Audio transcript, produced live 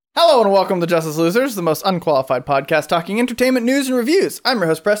Hello and welcome to Justice Losers, the most unqualified podcast talking entertainment news and reviews. I'm your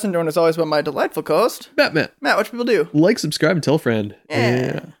host Preston, joined as always by my delightful co-host, Matt. Matt, what should people do? Like, subscribe, and tell a friend.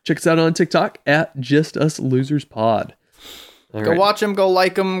 Yeah. Check us out on TikTok at Just Us Losers Pod. Go watch them, go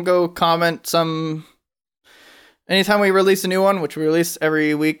like them, go comment some. Anytime we release a new one, which we release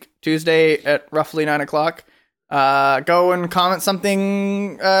every week, Tuesday at roughly 9 o'clock, go and comment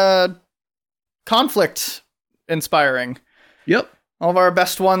something conflict inspiring. Yep. All of our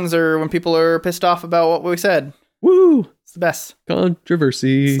best ones are when people are pissed off about what we said. Woo! It's the best.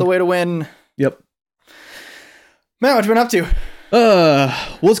 Controversy. It's the way to win. Yep. Matt, what you been up to?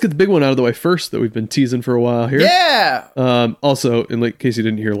 Well, let's get the big one out of the way first that we've been teasing for a while here. Yeah! Also, in case you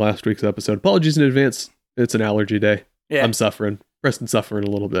didn't hear last week's episode, apologies in advance. It's an allergy day. Yeah. I'm suffering. Preston's suffering a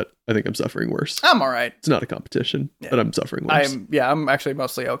little bit. I think I'm suffering worse. I'm alright. It's not a competition, but I'm suffering worse. I'm actually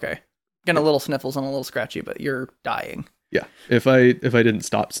mostly okay. Getting a little sniffles and a little scratchy, but you're dying. Yeah. If I didn't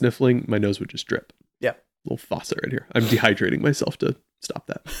stop sniffling, my nose would just drip. Yeah. Little faucet right here. I'm dehydrating myself to stop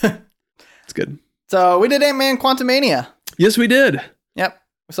that. It's good. So we did Ant-Man Quantumania. Yes, we did. Yep.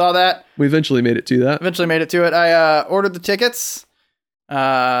 We saw that. We eventually made it to that. Eventually made it to it. I ordered the tickets to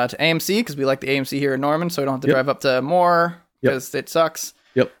AMC because we like the AMC here in Norman, so we don't have to drive up to Moore because it sucks.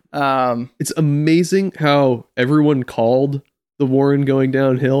 Yep. It's amazing how everyone called the Warren going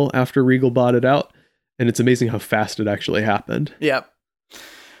downhill after Regal bought it out. And it's amazing how fast it actually happened. Yep.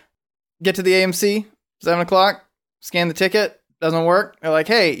 Get to the AMC, 7 o'clock, scan the ticket, doesn't work. They're like,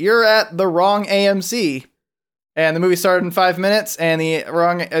 hey, you're at the wrong AMC. And the movie started in 5 minutes, and the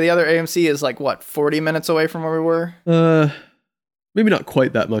other AMC is 40 minutes away from where we were? Maybe not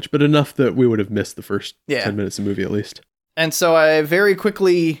quite that much, but enough that we would have missed the first 10 minutes of the movie at least. And so I very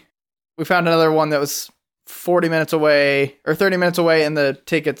quickly, we found another one that was 40 minutes away or 30 minutes away, and the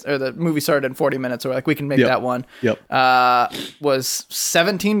tickets or the movie started in 40 minutes. So we're like, we can make that one. Yep. Was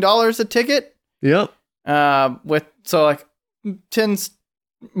 $17 a ticket. Yep. With 10's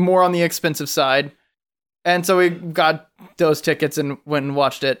more on the expensive side. And so we got those tickets and went and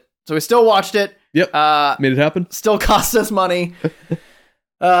watched it. So we still watched it. Yep. Made it happen. Still cost us money.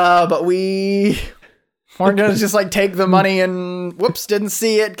 But we weren't going to just take the money and whoops, didn't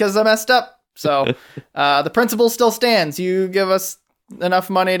see it because I messed up. So the principle still stands. You give us enough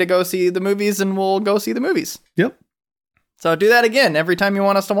money to go see the movies and we'll go see the movies. Yep. So do that again. Every time you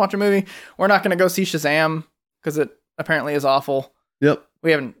want us to watch a movie, we're not going to go see Shazam because it apparently is awful. Yep.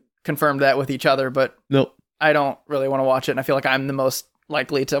 We haven't confirmed that with each other, but nope. I don't really want to watch it. And I feel like I'm the most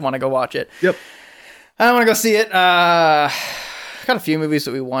likely to want to go watch it. Yep. I don't want to go see it. Got a few movies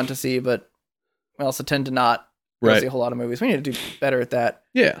that we want to see, but we also tend to not go see a whole lot of movies. We need to do better at that.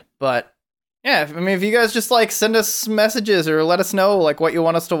 Yeah. But yeah, I mean, if you guys just send us messages or let us know what you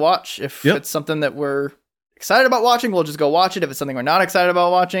want us to watch. If it's something that we're excited about watching, we'll just go watch it. If it's something we're not excited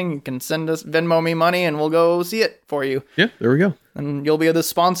about watching, you can send us Venmo me money and we'll go see it for you. Yeah, there we go. And you'll be the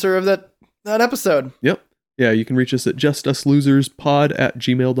sponsor of that episode. Yep. Yeah, you can reach us at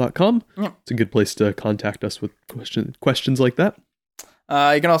justusloserspod@gmail.com. Yep. It's a good place to contact us with questions like that.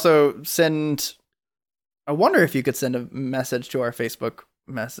 You can also send... I wonder if you could send a message to our Facebook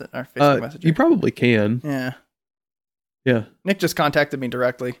messenger. You probably can. Yeah. Yeah. Nick just contacted me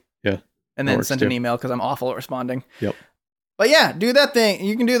directly. Yeah. And then sent an email because I'm awful at responding. Yep. But yeah, do that thing.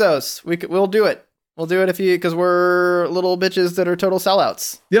 You can do those. We'll do it. We'll do it because we're little bitches that are total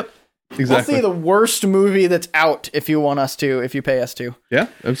sellouts. Yep. Exactly. We'll see the worst movie that's out if you want us to, if you pay us to. Yeah,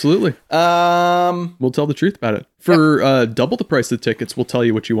 absolutely. We'll tell the truth about it. For double the price of the tickets, we'll tell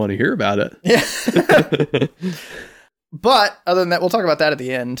you what you want to hear about it. Yeah. But other than that, we'll talk about that at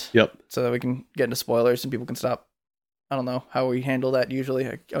the end. Yep. So that we can get into spoilers and people can stop. I don't know how we handle that usually.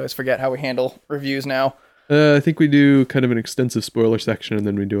 I always forget how we handle reviews now. I think we do kind of an extensive spoiler section and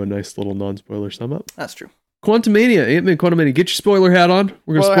then we do a nice little non-spoiler sum up. That's true. Quantumania, Ant-Man Quantumania. Get your spoiler hat on.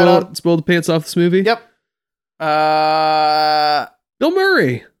 We're going to spoil the pants off this movie. Yep. Bill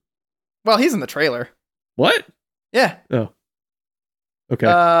Murray. Well, he's in the trailer. What? Yeah. Oh. Okay.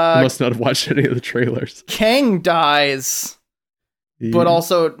 I must not have watched any of the trailers. Kang dies. But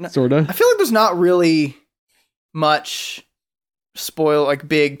also... Sorta. I feel like there's not really much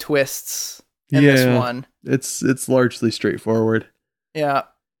big twists in this one. It's largely straightforward. Yeah.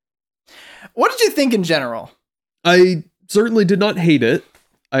 What did you think in general? I certainly did not hate it.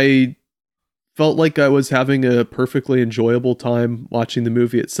 I felt like I was having a perfectly enjoyable time watching the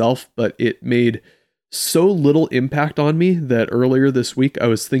movie itself, but it made so little impact on me that earlier this week I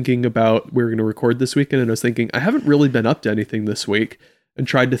was thinking about, we were going to record this weekend, and I was thinking, I haven't really been up to anything this week, and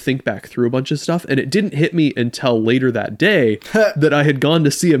tried to think back through a bunch of stuff, and it didn't hit me until later that day that I had gone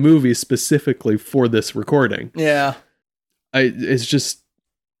to see a movie specifically for this recording. Yeah. It's just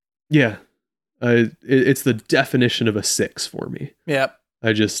Yeah. It's the definition of a 6 for me. Yep.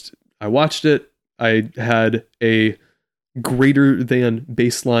 I watched it. I had a greater than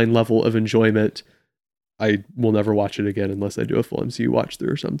baseline level of enjoyment. I will never watch it again unless I do a full MCU watch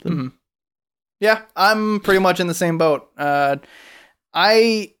through or something. Mm-hmm. Yeah, I'm pretty much in the same boat. To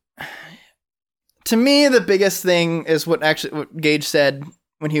me, the biggest thing is what Gage said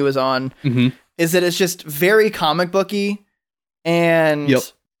when he was on, is that it's just very comic booky, and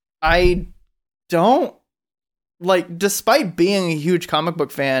I don't like, despite being a huge comic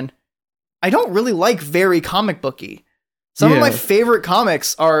book fan, I don't really like very comic booky. Some of my favorite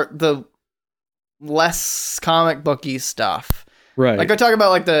comics are the less comic booky stuff. Right. Like I talk about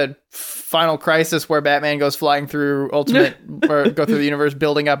like the Final Crisis where Batman goes flying through Ultimate or go through the universe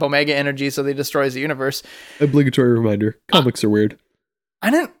building up Omega energy so they destroys the universe. Obligatory reminder. Comics are weird.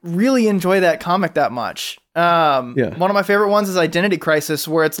 I didn't really enjoy that comic that much. One of my favorite ones is Identity Crisis,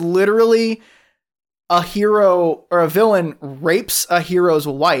 where it's literally a hero or a villain rapes a hero's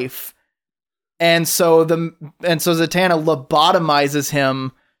wife. And so Zatanna lobotomizes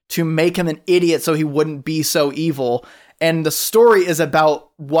him to make him an idiot so he wouldn't be so evil. And the story is about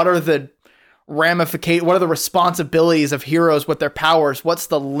what are the responsibilities of heroes with their powers? What's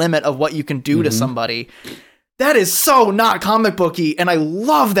the limit of what you can do to somebody? That is so not comic booky, and I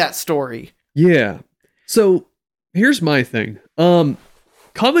love that story. Yeah. So here's my thing.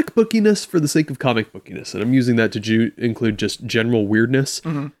 Comic bookiness for the sake of comic bookiness, and I'm using that to include just general weirdness,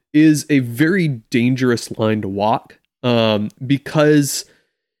 is a very dangerous line to walk. Because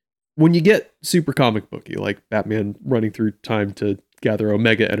when you get super comic booky, like Batman running through time to gather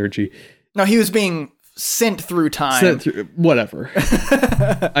Omega energy. No, he was being sent through time. Whatever.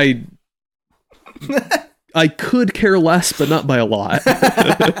 I could care less, but not by a lot.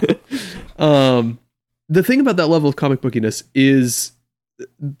 The thing about that level of comic bookiness is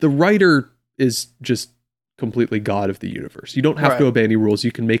the writer is just completely god of the universe. You don't have to obey any rules.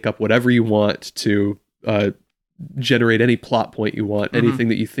 You can make up whatever you want to generate any plot point you want, anything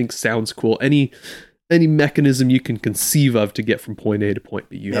that you think sounds cool, any mechanism you can conceive of to get from point A to point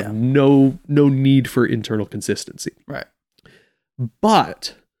B. You have no need for internal consistency. Right.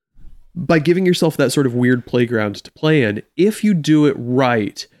 But by giving yourself that sort of weird playground to play in, if you do it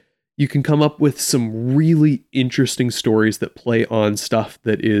right, you can come up with some really interesting stories that play on stuff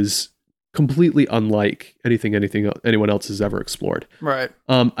that is completely unlike anything anyone else has ever explored. Right.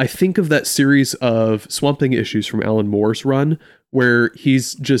 I think of that series of Swamp Thing issues from Alan Moore's run, where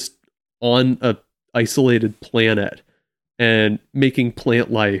he's just on a isolated planet and making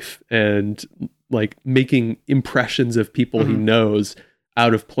plant life and like making impressions of people he knows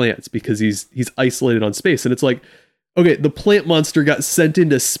out of plants because he's isolated on space. And it's like, okay, the plant monster got sent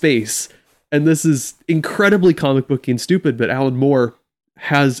into space, and this is incredibly comic booky and stupid, but Alan Moore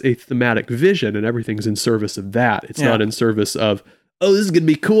has a thematic vision, and everything's in service of that. It's not in service of, oh, this is going to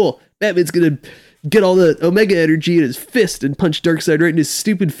be cool. Batman's going to get all the Omega energy in his fist and punch Darkseid right in his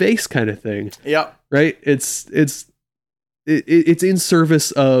stupid face kind of thing. Yep. Right? It's in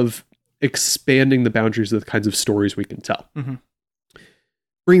service of expanding the boundaries of the kinds of stories we can tell.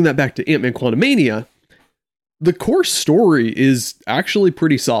 Bringing that back to Ant-Man Quantumania, the core story is actually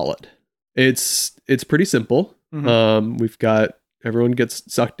pretty solid. It's pretty simple. We've got everyone gets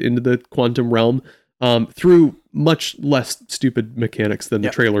sucked into the quantum realm through much less stupid mechanics than the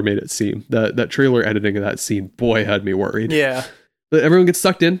trailer made it seem. That trailer editing of that scene, boy, had me worried. Yeah. But everyone gets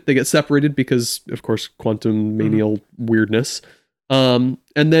sucked in. They get separated because, of course, quantum manial weirdness. And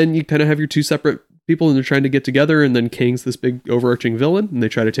then you kind of have your two separate people, and they're trying to get together, and then Kang's this big overarching villain, and they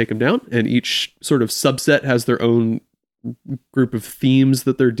try to take him down, and each sort of subset has their own group of themes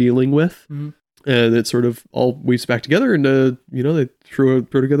that they're dealing with. And it sort of all weaves back together, and they throw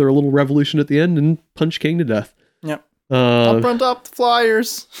together a little revolution at the end and punch Kang to death. Yep. I'll print up the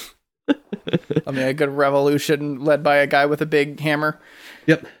flyers. I mean, a good revolution led by a guy with a big hammer.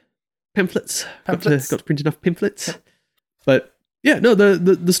 Yep. Pamphlets. Got to print enough pamphlets. But yeah, no,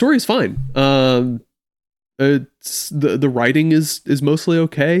 the story is fine. It's the writing is mostly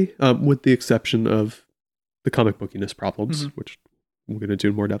okay, with the exception of the comic bookiness problems, which we're going to do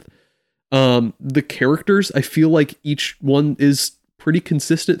in more depth. The characters, I feel like each one is pretty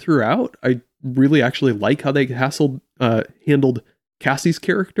consistent throughout. I really actually like how they handled Cassie's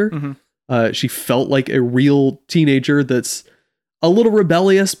character. She felt like a real teenager that's a little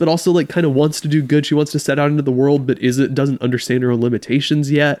rebellious, but also like kind of wants to do good. She wants to set out into the world, but doesn't understand her own limitations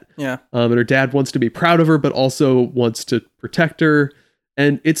yet. Yeah. And her dad wants to be proud of her, but also wants to protect her.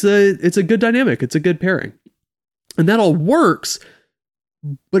 And it's a good dynamic. It's a good pairing. And that all works,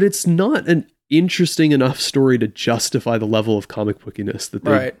 but it's not an interesting enough story to justify the level of comic bookiness that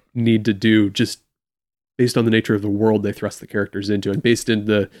they need to do, just based on the nature of the world they thrust the characters into, and based in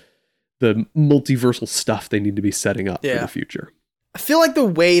the multiversal stuff they need to be setting up for the future. I feel like the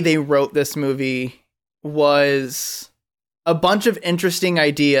way they wrote this movie was a bunch of interesting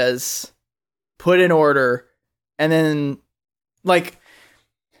ideas put in order, and then like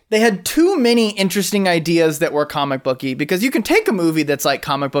they had too many interesting ideas that were comic booky, because you can take a movie that's like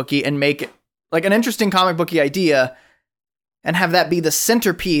comic booky and make it like an interesting comic booky idea and have that be the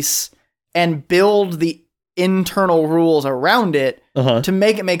centerpiece and build the internal rules around it to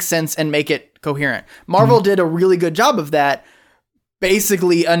make it make sense and make it coherent. Marvel did a really good job of that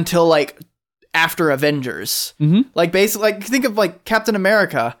basically until like after Avengers. Like basically, like think of like Captain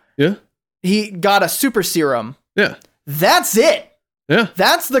America. Yeah. He got a super serum. Yeah. That's it. Yeah.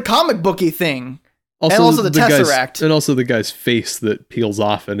 That's the comic booky thing. And also the Tesseract. And also the guy's face that peels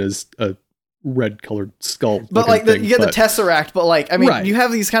off and is a red colored skull. But like you get the Tesseract, but like, I mean, you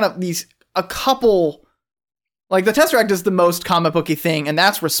have a couple, like the Tesseract is the most comic booky thing, and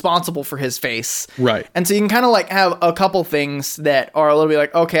that's responsible for his face. Right. And so you can kind of like have a couple things that are a little bit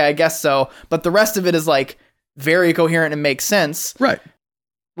like, okay, I guess so. But the rest of it is like very coherent and makes sense. Right.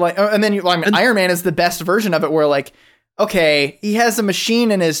 Like, and then Iron Man is the best version of it, where like, okay, he has a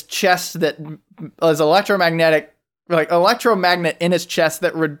machine in his chest that is electromagnet in his chest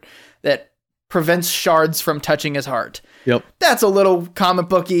that prevents shards from touching his heart. Yep. That's a little comic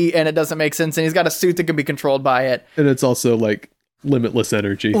booky, and it doesn't make sense. And he's got a suit that can be controlled by it. And it's also like limitless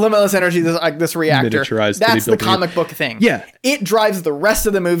energy. This reactor. Miniaturized. That's the comic book thing. Yeah. It drives the rest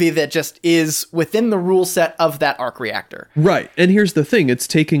of the movie that just is within the rule set of that arc reactor. Right. And here's the thing. It's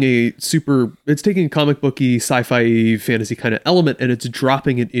taking a comic booky, sci-fi, fantasy kind of element, and it's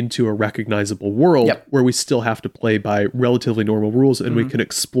dropping it into a recognizable world where we still have to play by relatively normal rules, and we can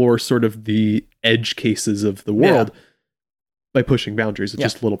explore sort of the edge cases of the world by pushing boundaries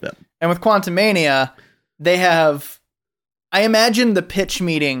just a little bit. And with Quantumania, they have, I imagine the pitch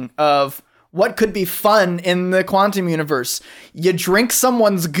meeting of what could be fun in the quantum universe. You drink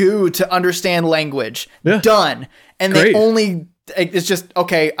someone's goo to understand language. Yeah. Done. And Great. It's just,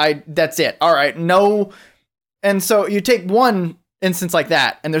 okay, that's it. All right. No. And so you take one instance like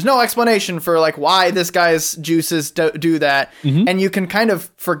that, and there's no explanation for like why this guy's juices do that. And you can kind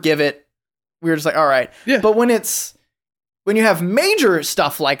of forgive it. We're just like, all right. Yeah. But when you have major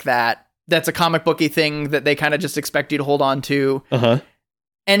stuff like that, that's a comic booky thing that they kind of just expect you to hold on to.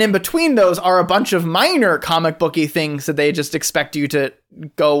 And in between those are a bunch of minor comic booky things that they just expect you to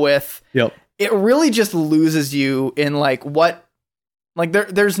go with. Yep. It really just loses you in like what, like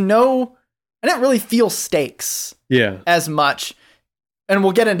there's no, I didn't really feel stakes as much. And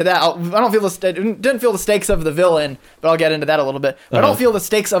we'll get into that. Didn't feel the stakes of the villain, but I'll get into that a little bit. But I don't feel the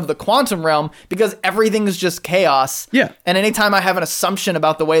stakes of the quantum realm, because everything's just chaos. Yeah. And anytime I have an assumption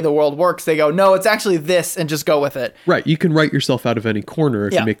about the way the world works, they go, no, it's actually this, and just go with it. Right. You can write yourself out of any corner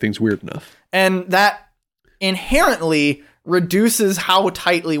if you make things weird enough. And that inherently reduces how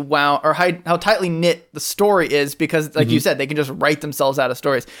tightly wound or how tightly knit the story is, because like you said, they can just write themselves out of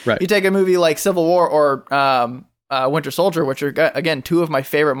stories. Right. You take a movie like Civil War or Winter Soldier, which are, again, two of my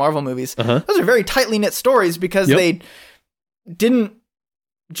favorite Marvel movies. Those are very tightly knit stories because they didn't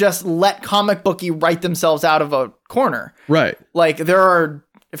just let comic booky write themselves out of a corner. Right. Like there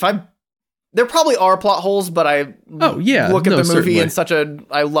probably are plot holes, but I look at the movie certainly.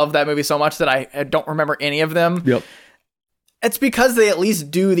 I love that movie so much that I don't remember any of them. Yep. It's because they at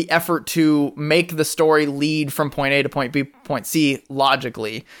least do the effort to make the story lead from point A to point B, point C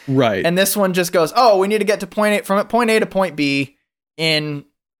logically. Right. And this one just goes, oh, we need to get to point A to point B in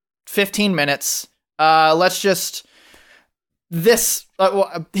 15 minutes. Let's just they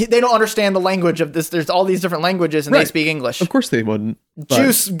don't understand the language of this. There's all these different languages and they speak English. Of course they wouldn't.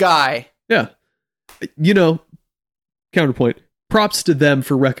 Juice guy. Yeah. Counterpoint. Props to them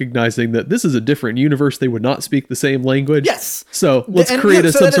for recognizing that this is a different universe. They would not speak the same language. Yes. So let's create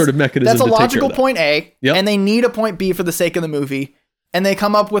some sort of mechanism. That's a to logical take care of that. point A, and they need a point B for the sake of the movie, and they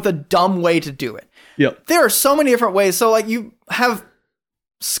come up with a dumb way to do it. Yep. There are so many different ways. So like you have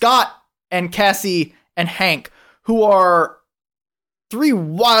Scott and Cassie and Hank, who are three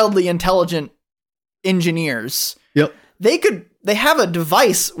wildly intelligent engineers. Yep. They have a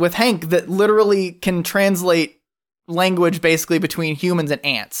device with Hank that literally can translate language basically between humans and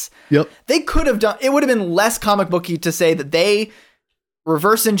ants. Yep. They could have done, it would have been less comic booky to say that they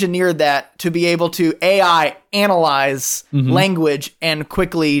reverse engineered that to be able to AI analyze language and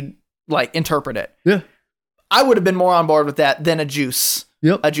quickly like interpret it. Yeah. I would have been more on board with that than a juice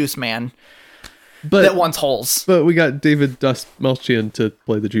man that wants holes. But we got David Dastmalchian to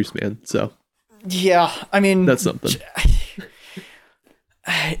play the Juice Man, so Yeah, I mean, That's something.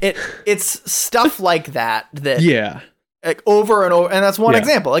 It's stuff like that Yeah. like over and over, and that's one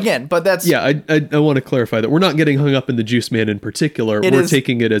example again. But that's I want to clarify that we're not getting hung up in the Juice Man in particular. We're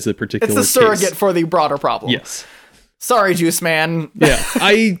taking it as a particular. It's the surrogate case. for the broader problem. Yes. Sorry, Juice Man. Yeah,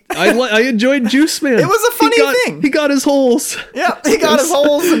 I enjoyed Juice Man. It was a funny thing. He got his holes. Yeah, he got his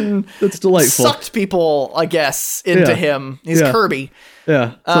holes and that's delightful. Sucked people, I guess, into him. He's Kirby.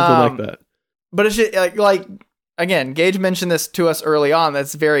 Yeah, something like that. But it's just, like again, Gage mentioned this to us early on.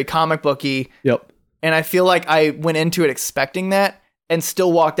 That's very comic booky. Yep. And I feel like I went into it expecting that and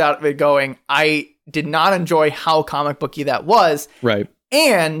still walked out of it going, I did not enjoy how comic booky that was. Right.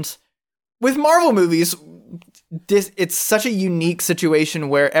 And with Marvel movies, it's such a unique situation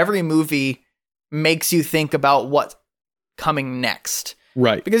where every movie makes you think about what's coming next.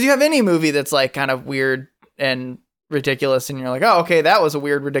 Right. Because you have any movie that's like kind of weird and ridiculous and you're like, oh, okay, that was a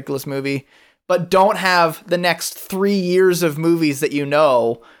weird, ridiculous movie. But don't have the next 3 years of movies that you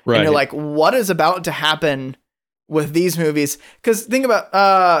know. Right. And you're like, what is about to happen with these movies? Because think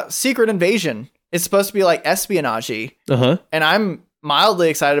about Secret Invasion. It's supposed to be like espionage-y. Uh-huh. And I'm mildly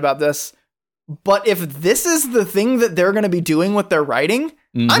excited about this. But if this is the thing that they're going to be doing with their writing,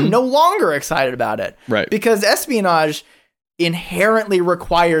 I'm no longer excited about it. Right. Because espionage inherently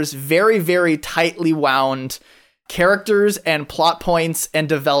requires very, very tightly wound characters and plot points and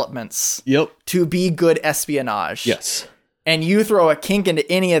developments. Yep. To be good espionage. Yes. And you throw a kink into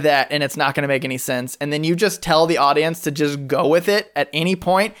any of that and it's not going to make any sense. And then you just tell the audience to just go with it at any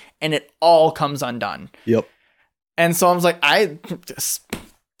point and it all comes undone. Yep. And so I was like,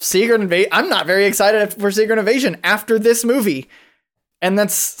 Secret Invasion. I'm not very excited for Secret Invasion after this movie. And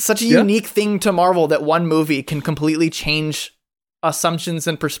that's such a unique thing to Marvel that one movie can completely change assumptions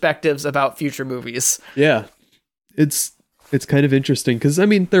and perspectives about future movies. Yeah. It's kind of interesting because, I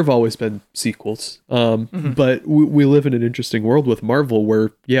mean, there have always been sequels. But we live in an interesting world with Marvel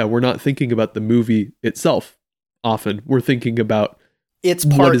where, we're not thinking about the movie itself often. We're thinking about its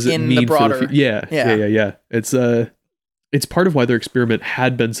part in the broader. Yeah. It's part of why their experiment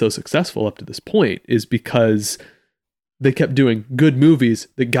had been so successful up to this point is because they kept doing good movies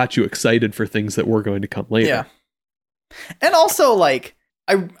that got you excited for things that were going to come later. Yeah. And also, like,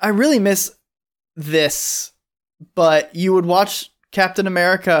 I really miss this, but you would watch Captain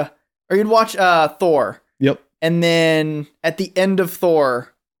America, or you'd watch Thor. Yep. And then at the end of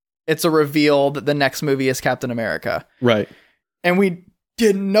Thor, it's a reveal that the next movie is Captain America. Right. And we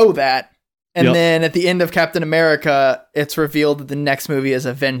didn't know that. And then at the end of Captain America, it's revealed that the next movie is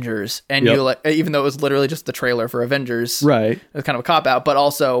Avengers. And you like, even though it was literally just the trailer for Avengers, right? It was kind of a cop out, but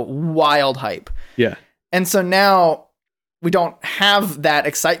also wild hype. Yeah. And so now we don't have that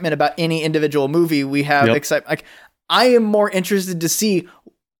excitement about any individual movie. We have excitement. Like, I am more interested to see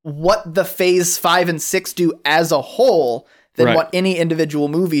what the Phase 5 and 6 do as a whole than what any individual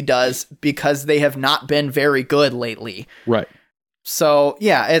movie does, because they have not been very good lately. Right. So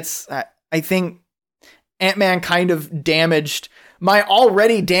yeah, I think Ant-Man kind of damaged my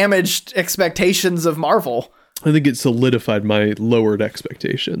already damaged expectations of Marvel. I think it solidified my lowered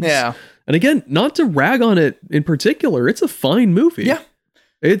expectations. Yeah. And again, not to rag on it in particular, it's a fine movie. Yeah.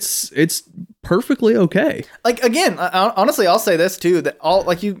 It's perfectly okay. Like, again, honestly, I'll say this too, that all,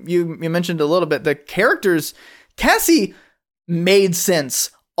 like you mentioned a little bit, the characters, Cassie made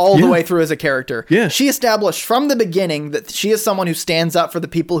sense all the way through as a character. Yeah. She established from the beginning that she is someone who stands up for the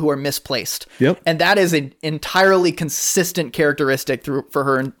people who are misplaced. Yep. And that is an entirely consistent characteristic for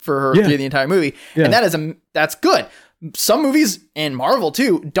her through the entire movie. Yeah. And that's good. Some movies in Marvel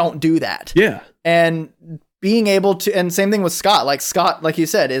too don't do that. Yeah. And being able to, and same thing with Scott. Like Scott, like you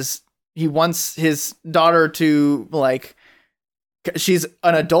said, he wants his daughter to, like, she's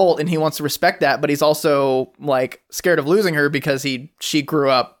an adult and he wants to respect that, but he's also, like, scared of losing her because she grew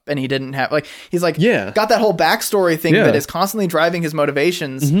up and he didn't have, like, he's like, got that whole backstory thing that is constantly driving his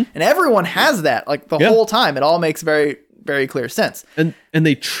motivations. And everyone has that, like, the whole time. It all makes very, very clear sense. And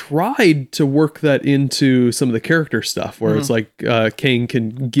they tried to work that into some of the character stuff where it's like, Kang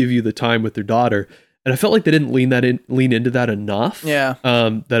can give you the time with their daughter. And I felt like they didn't lean into that enough. Yeah.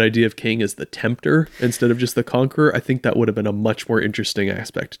 That idea of Kang as the tempter instead of just the conqueror. I think that would have been a much more interesting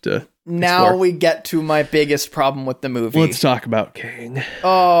aspect to Now explore. we get to my biggest problem with the movie. Let's talk about Kang.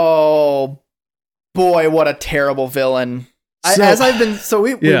 Oh boy, what a terrible villain.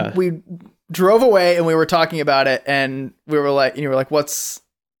 We drove away and we were talking about it and we were like, and you were like, what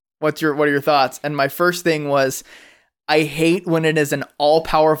are your thoughts? And my first thing was, I hate when it is an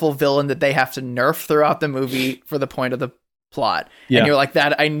all-powerful villain that they have to nerf throughout the movie for the point of the plot. Yeah. And you're like,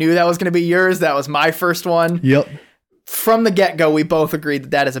 that I knew that was going to be yours. That was my first one. Yep. from the get-go, we both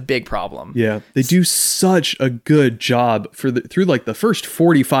agreed that is a big problem. Yeah, they do such a good job through like the first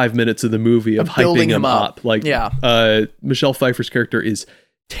 45 minutes of the movie of hyping him up. Like, Michelle Pfeiffer's character is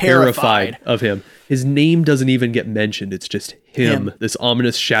terrified of him. His name doesn't even get mentioned. It's just him, this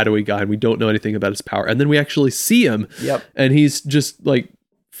ominous, shadowy guy, and we don't know anything about his power. And then we actually see him, and he's just like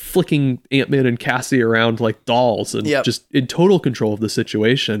flicking Ant-Man and Cassie around like dolls and just in total control of the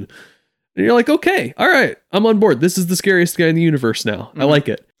situation. And you're like, okay, all right, I'm on board. This is the scariest guy in the universe now. I like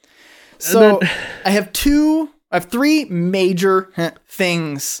it. So I have three major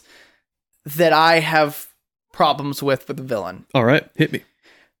things that I have problems with the villain. All right, hit me.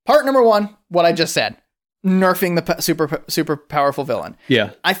 Part number one, what I just said, nerfing the super powerful villain.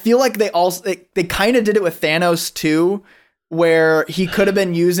 Yeah. I feel like they kind of did it with Thanos too, where he could have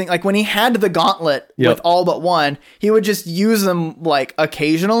been using, like when he had the gauntlet with all but one, he would just use them like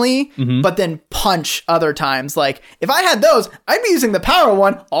occasionally, but then punch other times. Like if I had those, I'd be using the power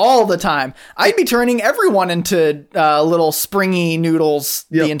one all the time. I'd be turning everyone into little springy noodles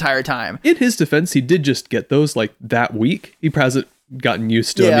the entire time. In his defense, he did just get those like that week. He hasn't gotten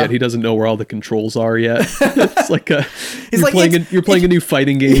used to them yet. He doesn't know where all the controls are yet. It's like you're playing a new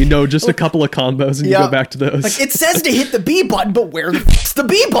fighting game. You know, just a couple of combos and you go back to those. Like it says to hit the B button, but where the fuck's the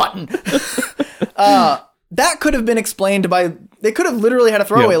B button? That could have been explained by. They could have literally had a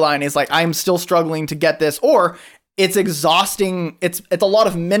throwaway line. He's like, I'm still struggling to get this, or it's exhausting. It's a lot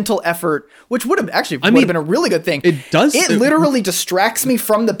of mental effort, which would have been a really good thing. It does. It literally distracts me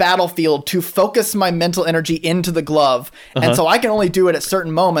from the battlefield to focus my mental energy into the glove. And so I can only do it at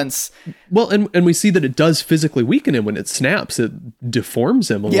certain moments. Well, and we see that it does physically weaken him when it snaps. It deforms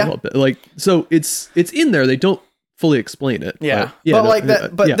him a little bit. Like, so it's in there. They don't fully explain it.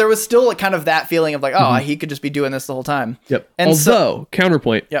 But there was still kind of that feeling of like, he could just be doing this the whole time. Yep. And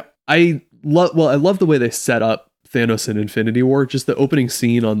counterpoint. Yep. I love the way they set up Thanos in Infinity War, just the opening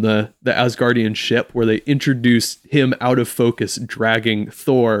scene on the Asgardian ship where they introduce him out of focus, dragging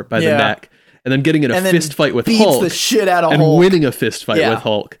Thor by the neck, and then getting in a fist fight with Hulk, the shit out of and Hulk. winning a fist fight with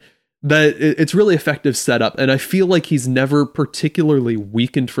Hulk. That it's really effective setup, and I feel like he's never particularly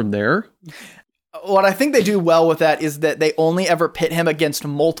weakened from there. What I think they do well with that is that they only ever pit him against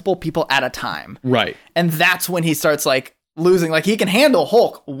multiple people at a time, right? And that's when he starts like losing. Like he can handle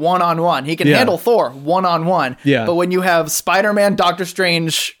Hulk one-on-one. He can handle Thor one-on-one. Yeah. But when you have Spider-Man, Doctor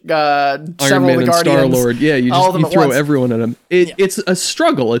Strange, Iron several Man of the Guardians, Star-Lord, you throw everyone at him. It's a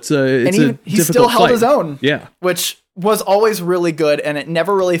struggle. It's a he still held fight. his own. Yeah. Which was always really good, and it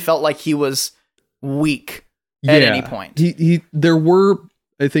never really felt like he was weak at any point. There were,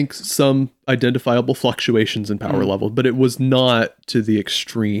 I think, some identifiable fluctuations in power level, but it was not to the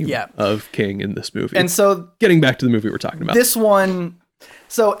extreme of King in this movie. And so, getting back to the movie we're talking about. This one,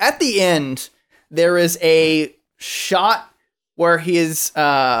 so at the end, there is a shot where his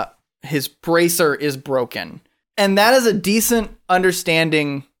bracer is broken. And that is a decent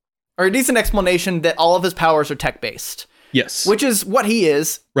understanding, or a decent explanation that all of his powers are tech-based. Yes. Which is what he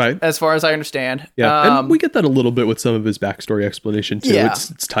is, right? As far as I understand. Yeah, and we get that a little bit with some of his backstory explanation, too. Yeah.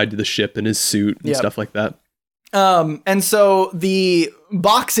 It's tied to the ship and his suit and stuff like that. And so the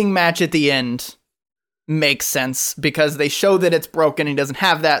boxing match at the end makes sense because they show that it's broken. He doesn't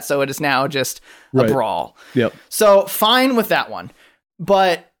have that, so it is now just a brawl. Yep. So fine with that one.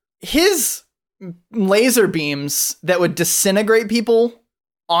 But his laser beams that would disintegrate people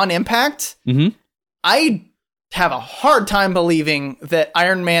on impact, I have a hard time believing that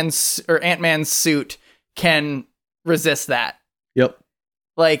Iron Man's or Ant-Man's suit can resist that. Yep.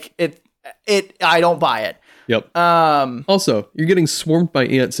 Like I don't buy it. Yep. Also, you're getting swarmed by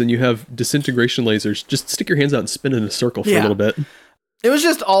ants and you have disintegration lasers. Just stick your hands out and spin in a circle for a little bit. It was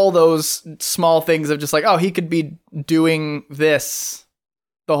just all those small things of just like, oh, he could be doing this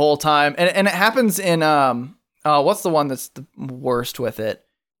the whole time. And it happens in what's the one that's the worst with it?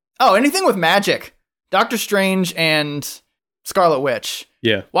 Oh, anything with magic. Doctor Strange and Scarlet Witch.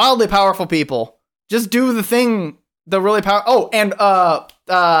 Yeah. Wildly powerful people. Just do the thing, the really powerful. Oh, and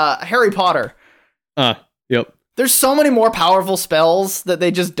Harry Potter. Yep. There's so many more powerful spells that they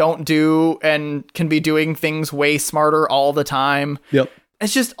just don't do and can be doing things way smarter all the time. Yep.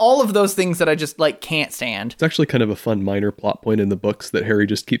 It's just all of those things that I just like can't stand. It's actually kind of a fun minor plot point in the books that Harry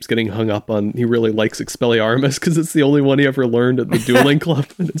just keeps getting hung up on. He really likes Expelliarmus because it's the only one he ever learned at the dueling club.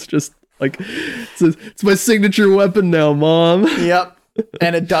 And it's just like, it's my signature weapon now, Mom. Yep.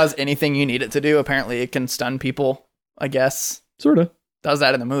 And it does anything you need it to do. Apparently it can stun people, I guess. Sort of. Does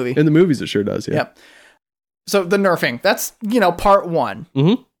that in the movie. In the movies it sure does, yeah. Yep. So the nerfing, that's, part one.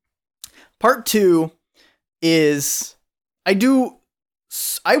 Mm-hmm. Part two is, I do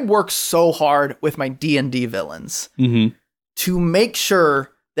I work so hard with my D&D villains to make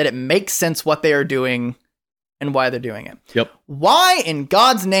sure that it makes sense what they are doing and why they're doing it. Yep. Why in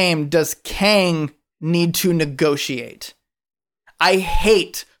God's name does Kang need to negotiate? I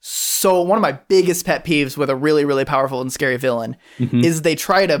hate one of my biggest pet peeves with a really, really powerful and scary villain is they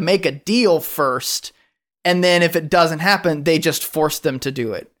try to make a deal first, and then if it doesn't happen, they just force them to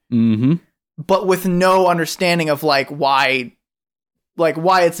do it. But with no understanding of why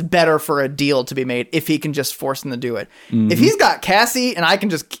it's better for a deal to be made if he can just force them to do it. If he's got Cassie and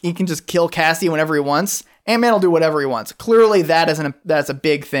he can just kill Cassie whenever he wants, Ant-Man will do whatever he wants. Clearly that's a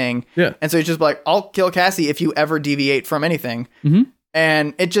big thing. Yeah. And so he's just like, I'll kill Cassie if you ever deviate from anything.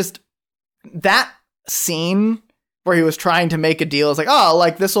 And it just, that scene where he was trying to make a deal is like, oh,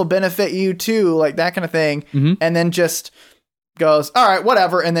 like this will benefit you too, like that kind of thing. And then just goes, all right,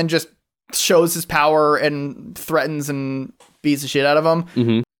 whatever. And then just shows his power and threatens and beats the shit out of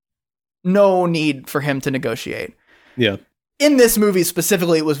him. No need for him to negotiate. Yeah. In this movie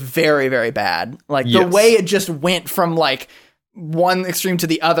specifically, it was very, very bad. Like the way it just went from like one extreme to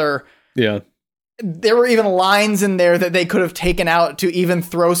the other. Yeah. There were even lines in there that they could have taken out to even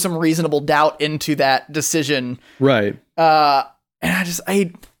throw some reasonable doubt into that decision. Right. And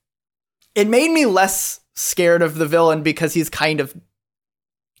it made me less scared of the villain because he's kind of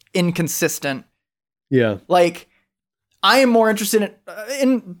inconsistent. Yeah. Like, I am more interested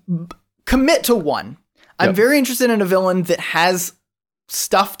in commit to one. I'm very interested in a villain that has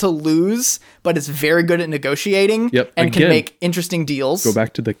stuff to lose, but is very good at negotiating and can make interesting deals. Go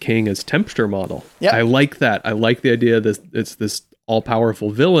back to the King as tempter model. Yeah. I like that. I like the idea that it's this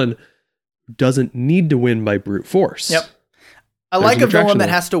all-powerful villain who doesn't need to win by brute force. Yep. I like a villain that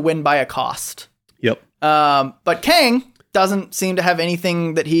has to win by a cost. Yep. But Kang doesn't seem to have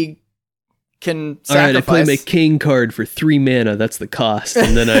anything that he can sacrifice. All right, I play my King card for 3 mana. That's the cost.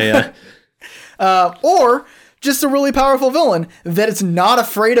 And then or just a really powerful villain that is not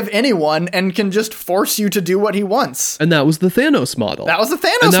afraid of anyone and can just force you to do what he wants. And that was the Thanos model. That was the Thanos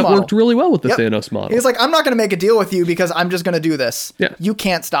model. And that model. worked really well with the Thanos model. He's like, I'm not going to make a deal with you because I'm just going to do this. Yeah. You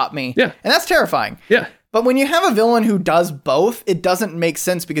can't stop me. Yeah. And that's terrifying. Yeah. But when you have a villain who does both, it doesn't make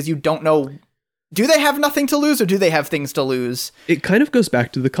sense because you don't know, do they have nothing to lose or do they have things to lose? It kind of goes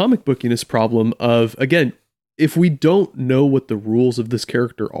back to the comic bookiness problem of, again, if we don't know what the rules of this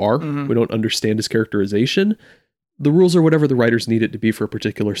character are, we don't understand his characterization, the rules are whatever the writers need it to be for a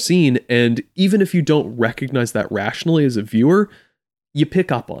particular scene. And even if you don't recognize that rationally as a viewer, you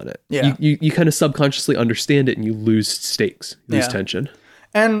pick up on it. Yeah. You kind of subconsciously understand it and you lose stakes, lose tension.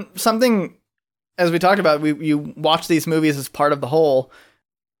 And something, as we talked about, you watch these movies as part of the whole.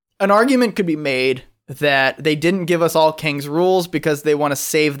 An argument could be made that they didn't give us all Kang's rules because they want to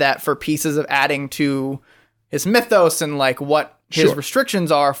save that for pieces of adding to his mythos and like what his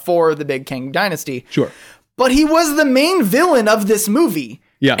restrictions are for the big Kang dynasty. Sure. But he was the main villain of this movie.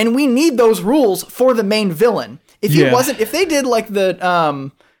 Yeah. And we need those rules for the main villain. If he wasn't, if they did like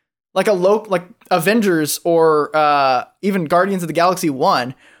the, like Avengers or even Guardians of the Galaxy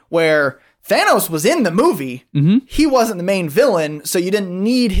 1, where Thanos was in the movie, he wasn't the main villain, so you didn't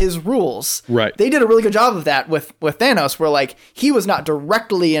need his rules. Right. They did a really good job of that with Thanos, where like he was not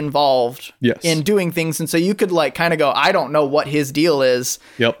directly involved in doing things, and so you could like kind of go, I don't know what his deal is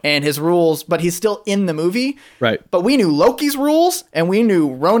and his rules, but he's still in the movie. Right. But we knew Loki's rules and we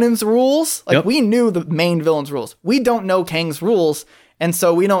knew Ronan's rules. Like we knew the main villain's rules. We don't know Kang's rules, and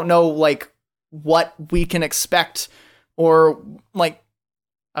so we don't know like what we can expect or like.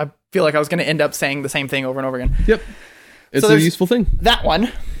 I feel like I was going to end up saying the same thing over and over again. Yep. It's a useful thing. That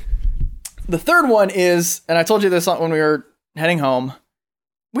one. The third one is, and I told you this when we were heading home,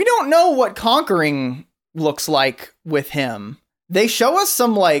 we don't know what conquering looks like with him. They show us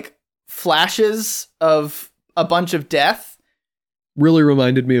some like flashes of a bunch of death. Really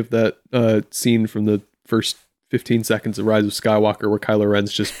reminded me of that scene from the first 15 seconds of Rise of Skywalker where Kylo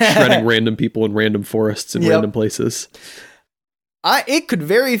Ren's just shredding random people in random forests in random places. It could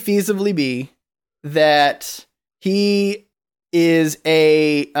very feasibly be that he is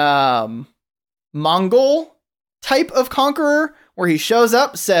a Mongol type of conqueror where he shows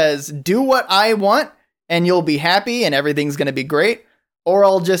up, says, do what I want and you'll be happy and everything's going to be great, or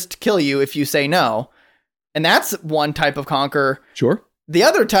I'll just kill you if you say no. And that's one type of conqueror. Sure. The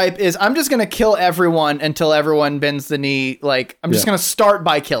other type is I'm just going to kill everyone until everyone bends the knee. Like I'm just going to start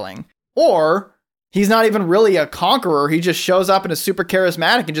by killing. Or he's not even really a conqueror. He just shows up and is super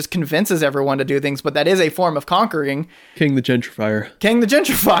charismatic and just convinces everyone to do things. But that is a form of conquering. King the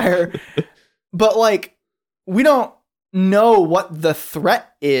Gentrifier. But like, we don't know what the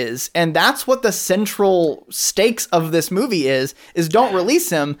threat is. And that's what the central stakes of this movie is don't release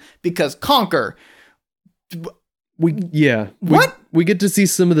him because conquer. We get to see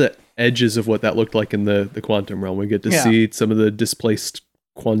some of the edges of what that looked like in the quantum realm. We get to see some of the displaced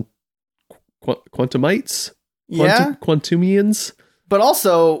quantumites, Quantumians. But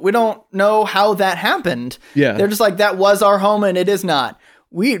also, we don't know how that happened. Yeah. They're just like, that was our home and it is not.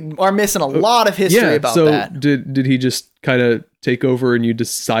 We are missing a lot of history about that. Did he just kind of take over and you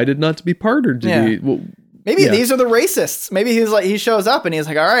decided not to be part, or did he? Well, maybe these are the racists. Maybe he shows up and he's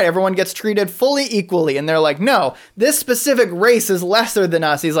like, all right, everyone gets treated fully equally. And they're like, no, this specific race is lesser than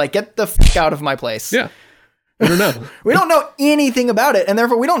us. He's like, get the fuck out of my place. Yeah. I don't know. We don't know anything about it, and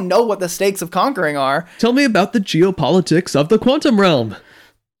therefore we don't know what the stakes of conquering are. Tell me about the geopolitics of the quantum realm.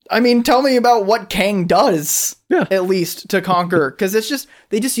 I mean, tell me about what Kang does, at least, to conquer. Because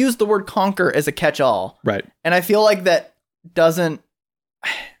they just use the word conquer as a catch-all. Right. And I feel like that doesn't...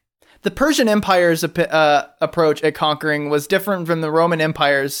 The Persian Empire's approach at conquering was different from the Roman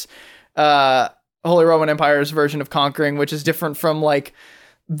Empire's, Holy Roman Empire's version of conquering, which is different from, like,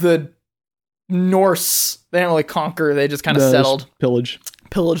 the Norse. They didn't really conquer, they just kind of settled.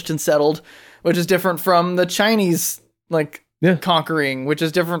 Pillaged and settled, which is different from the Chinese, like... conquering, which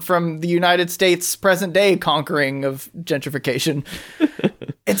is different from the United States present day conquering of gentrification.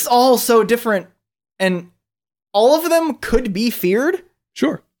 It's all so different, and all of them could be feared.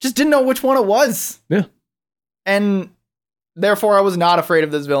 Sure. Just didn't know which one it was. Yeah. And therefore I was not afraid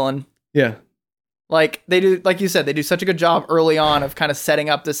of this villain. Yeah. Like they do, like you said, they do such a good job early on of kind of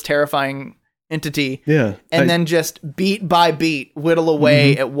setting up this terrifying entity. Yeah. And then just beat by beat whittle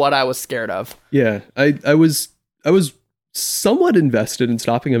away at what I was scared of. Yeah. I was somewhat invested in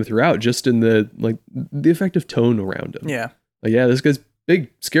stopping him throughout, just in the effective tone around him. Yeah. Like, yeah, this guy's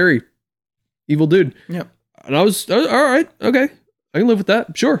big, scary, evil dude. Yep. And I was all right. Okay. I can live with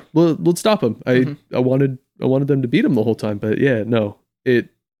that. Sure. Let's stop him. I wanted them to beat him the whole time, but yeah, no, it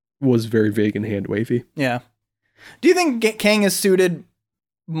was very vague and hand wavy. Yeah. Do you think Kang is suited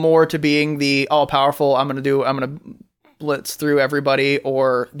more to being the all powerful, I'm going to blitz through everybody,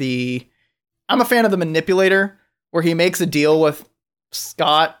 or I'm a fan of the manipulator, where he makes a deal with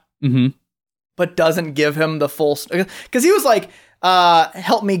Scott, but doesn't give him the full... Because he was like,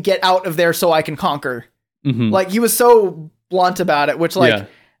 help me get out of there so I can conquer. Like, he was so blunt about it, which, like,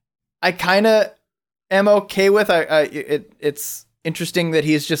 I kind of am okay with. It's interesting that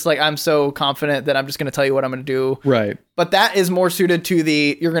he's just like, I'm so confident that I'm just going to tell you what I'm going to do. Right. But that is more suited to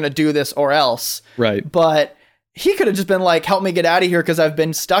you're going to do this or else. Right. But... he could have just been like, help me get out of here because I've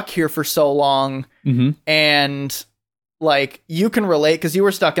been stuck here for so long. And like, you can relate because you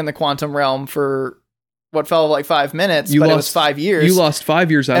were stuck in the quantum realm for what felt like 5 minutes, but it was 5 years. You lost 5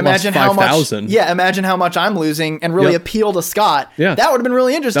 years. I lost 5,000. Yeah. Imagine how much I'm losing and really appeal to Scott. Yeah. That would have been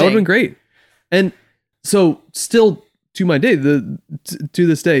really interesting. That would have been great. And so still to my day, to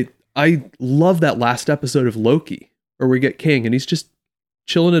this day, I love that last episode of Loki where we get Kang and he's just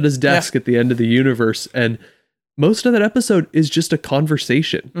chilling at his desk at the end of the universe. And most of that episode is just a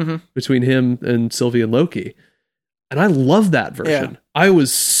conversation between him and Sylvie and Loki. And I love that version. I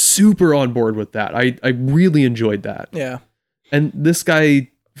was super on board with that. I really enjoyed that. Yeah. And this guy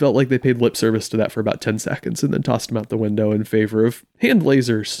felt like they paid lip service to that for about 10 seconds and then tossed him out the window in favor of hand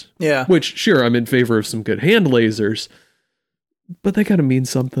lasers. Yeah. Which, sure, I'm in favor of some good hand lasers, but they kind of mean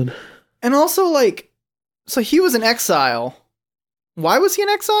something. And also, like, so he was in exile. Why was he in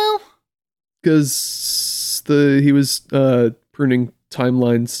exile? Because he was pruning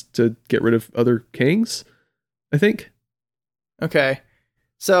timelines to get rid of other Kangs, I think. Okay.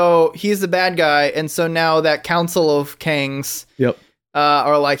 So he's the bad guy, and so now that council of Kangs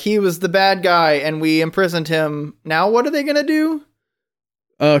are like, he was the bad guy, and we imprisoned him. Now what are they going to do?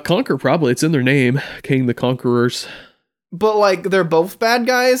 Conquer, probably. It's in their name. Kang the Conquerors. But, like, they're both bad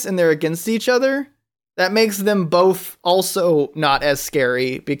guys, and they're against each other? That makes them both also not as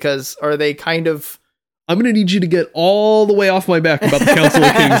scary, because are they kind of... I'm going to need you to get all the way off my back about the Council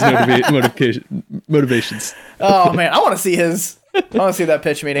of Kings motivations. Oh, man. I want to see that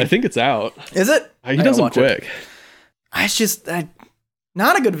pitch meeting. I think it's out. Is it? He does them quick. It's just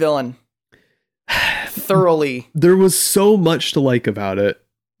not a good villain. Thoroughly. There was so much to like about it.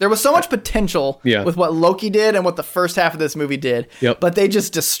 There was so much potential with what Loki did and what the first half of this movie did. But they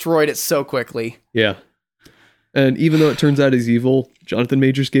just destroyed it so quickly. Yeah. And even though it turns out he's evil, Jonathan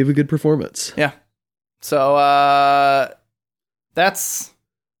Majors gave a good performance. Yeah. So, that's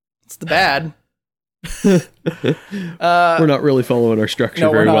the bad. We're not really following our structure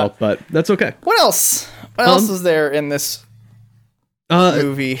very well, but that's okay. What else? What else is there in this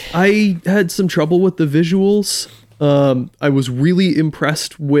movie? I had some trouble with the visuals. I was really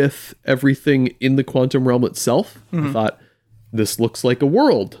impressed with everything in the quantum realm itself. I thought, this looks like a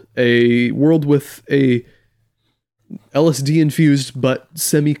world with a LSD infused but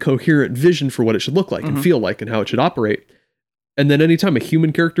semi-coherent vision for what it should look like and feel like and how it should operate. And then anytime a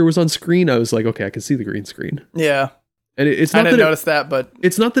human character was on screen, I was like, okay, I can see the green screen. Yeah. And it's not I didn't notice that, but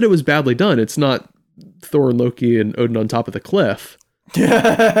it's not that it was badly done. It's not Thor and Loki and Odin on top of the cliff.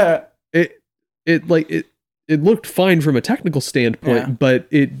 It looked fine from a technical standpoint, but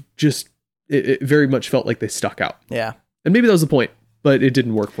it very much felt like they stuck out. Yeah. And maybe that was the point, but it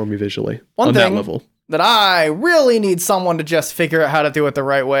didn't work for me visually on that level. That I really need someone to just figure out how to do it the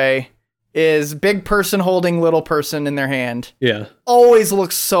right way is big person holding little person in their hand. Yeah. Always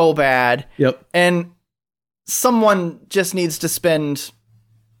looks so bad. Yep. And someone just needs to spend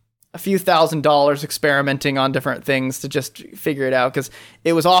a few $1,000s experimenting on different things to just figure it out. Cause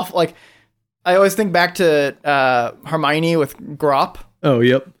it was off. Like I always think back to, Hermione with Grop. Oh,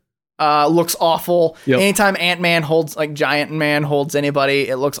 yep. Looks awful. Yep. Anytime Ant-Man holds, like Giant Man holds anybody,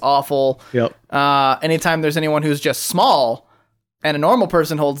 it looks awful. Yep. Anytime there's anyone who's just small and a normal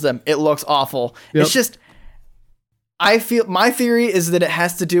person holds them, it looks awful. Yep. It's just, I feel, my theory is that it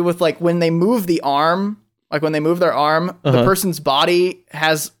has to do with like when they move the arm, like when they move their arm, the person's body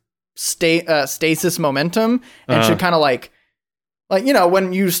has stasis momentum and should kind of like, you know,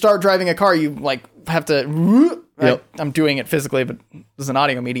 when you start driving a car, you like have to, I'm doing it physically, but this is an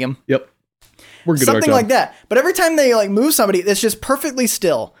audio medium. Yep. We're good. Something like that. But every time they like move somebody, it's just perfectly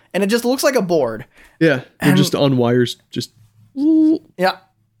still and it just looks like a board. Yeah. They're just on wires. Just. Yeah.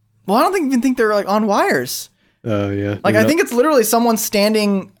 Well, I don't even think they're like on wires. Oh, yeah. Like, I think it's literally someone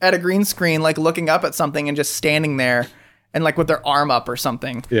standing at a green screen, like looking up at something and just standing there and like with their arm up or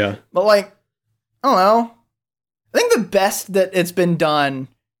something. Yeah. But like, I don't know. I think the best that it's been done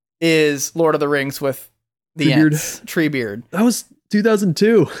is Lord of the Rings with the Ents. Treebeard. That was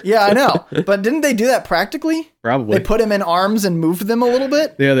 2002. Yeah, I know. But didn't they do that practically? Probably. They put him in arms and moved them a little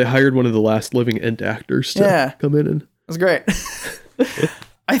bit? Yeah, they hired one of the last living Ent actors to come in. And... It was great.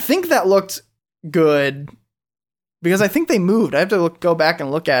 I think that looked good because I think they moved. I have to go back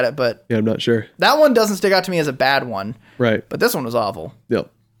and look at it, but... Yeah, I'm not sure. That one doesn't stick out to me as a bad one. Right. But this one was awful. Yep.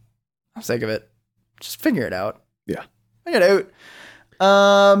 I'm sick of it. Just figure it out. Yeah. Figure it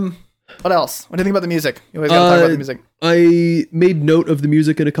out. What else? What do you think about the music? You always gotta talk about the music. I made note of the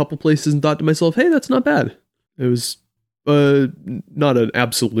music in a couple places and thought to myself, hey, that's not bad. It was not an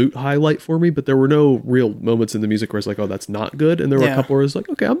absolute highlight for me, but there were no real moments in the music where I was like, oh, that's not good. And there were a couple where I was like,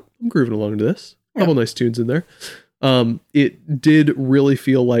 okay, I'm grooving along to this. A couple nice tunes in there. It did really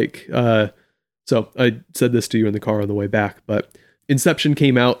feel like, so I said this to you in the car on the way back, but Inception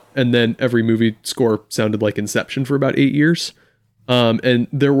came out and then every movie score sounded like Inception for about 8 years. And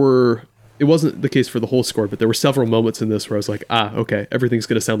it wasn't the case for the whole score, but there were several moments in this where I was like, okay, everything's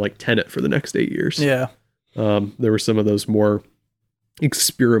going to sound like Tenet for the next 8 years. Yeah. There were some of those more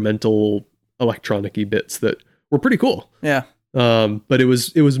experimental electronic-y bits that were pretty cool. Yeah. But it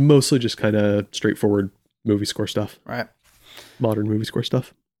was mostly just kind of straightforward movie score stuff. Right. Modern movie score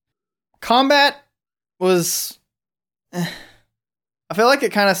stuff. Combat was, I feel like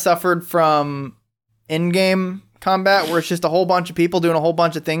it kind of suffered from in-game combat where it's just a whole bunch of people doing a whole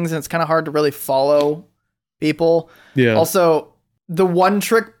bunch of things and it's kind of hard to really follow people. Yeah. Also, the one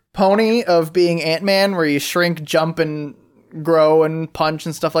trick pony of being Ant-Man where you shrink, jump, and grow and punch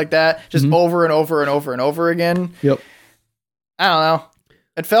and stuff like that, just over and over and over and over again. Yep. I don't know.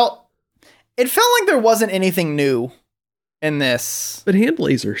 It felt like there wasn't anything new in this. But hand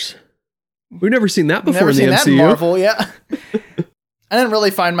lasers. We've never seen that before in the MCU. That in Marvel, yeah. I didn't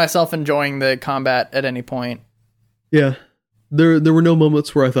really find myself enjoying the combat at any point. Yeah. There were no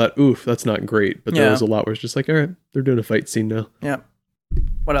moments where I thought, oof, that's not great. But there was a lot where it's just like, all right, they're doing a fight scene now. Yeah.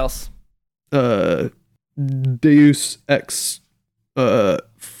 What else? Deus Ex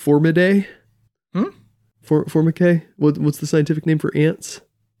Formidae? Formicae? What's the scientific name for ants?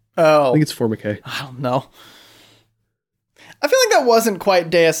 Oh. I think it's Formicae. I don't know. I feel like that wasn't quite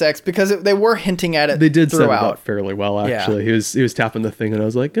Deus Ex because they were hinting at it. They did throughout. set it up fairly well, actually. Yeah. He was tapping the thing, and I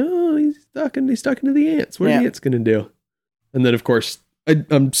was like, oh, he's stuck into the ants. What are the ants going to do? And then, of course,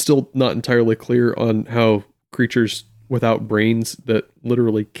 I'm still not entirely clear on how creatures without brains that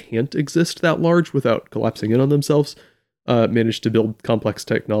literally can't exist that large without collapsing in on themselves managed to build complex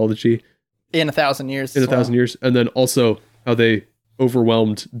technology. In 1,000 years. In 1,000 years. And then also how they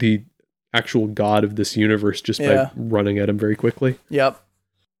overwhelmed the actual god of this universe just by running at him very quickly. Yep. I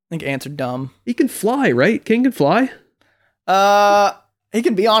think ants are dumb. He can fly, right? King can fly? He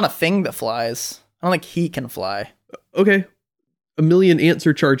can be on a thing that flies. I don't think he can fly. Okay. 1 million ants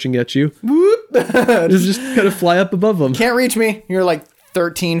are charging at you. Whoop. just kind of fly up above them. Can't reach me. You're like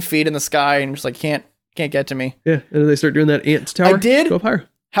 13 feet in the sky and just like can't get to me. Yeah, and then they start doing that ants tower. I did. Go up higher.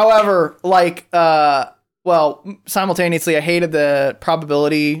 However, like, simultaneously, I hated the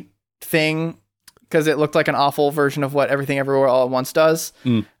probability thing because it looked like an awful version of what Everything Everywhere All at Once does.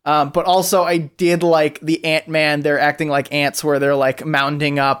 But also, I did like the Ant-Man. They're acting like ants, where they're like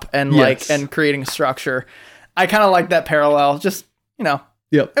mounding up and and creating structure. I kind of like that parallel. Just Yep.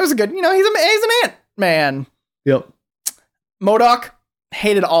 It was a good. He's an Ant-Man. Yep. MODOK,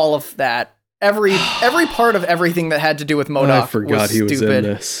 hated all of that. Every part of everything that had to do with MODOK. I forgot was he was stupid.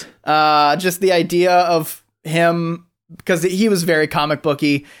 in this. Just the idea of him, because he was very comic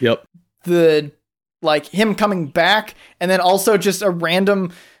booky. Yep. Him coming back, and then also just a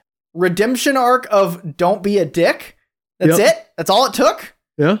random redemption arc of don't be a dick. That's it. That's all it took.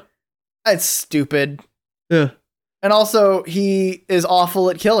 Yeah. It's stupid. Yeah. And also, he is awful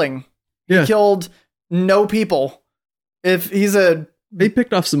at killing. Yeah. He killed no people. They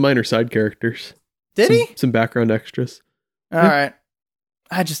picked off some minor side characters. Did he? Some background extras. All right.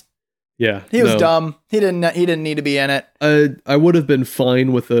 He was dumb. He didn't need to be in it. I would have been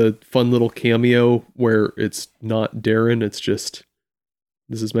fine with a fun little cameo where it's not Darren. It's just,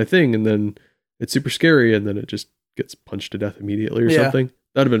 this is my thing. And then it's super scary. And then it just gets punched to death immediately or something.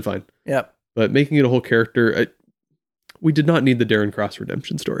 That'd have been fine. Yep. But making it a whole character, we did not need the Darren Cross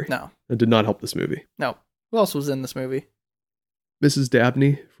redemption story. No. It did not help this movie. No. Who else was in this movie? Mrs.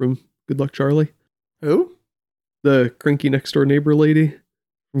 Dabney from Good Luck Charlie. Who? The cranky next door neighbor lady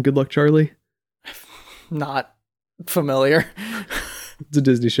from Good Luck Charlie. Not familiar. It's a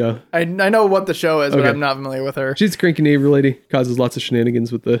Disney show. I know what the show is, but I'm not familiar with her. She's a cranky neighbor lady, causes lots of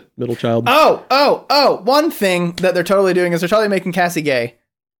shenanigans with the middle child. Oh! One thing that they're totally doing is they're totally making Cassie gay.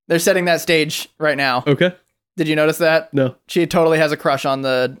 They're setting that stage right now. Okay. Did you notice that? No. She totally has a crush on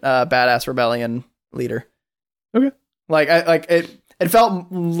the Badass Rebellion leader. Okay. It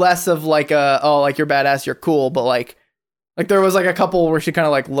felt less of like you're badass, you're cool, but like there was like a couple where she kind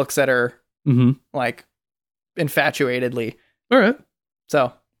of like looks at her like infatuatedly. All right.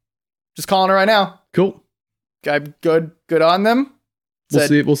 So just calling her right now. Cool. Good on them.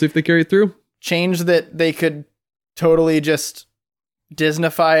 We'll see if they carry it through. Change that they could totally just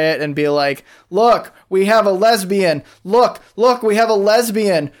Disneyfy it and be like, look, we have a lesbian. Look, we have a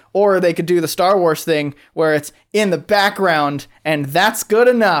lesbian. Or they could do the Star Wars thing where it's in the background and that's good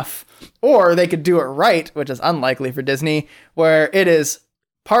enough. Or they could do it right, which is unlikely for Disney, where it is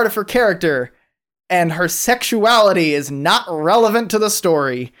part of her character and her sexuality is not relevant to the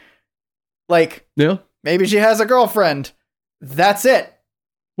story. Like, maybe she has a girlfriend. That's it.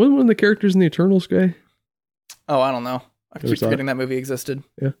 Wasn't one of the characters in the Eternals guy? Oh, I don't know. I keep forgetting that movie existed.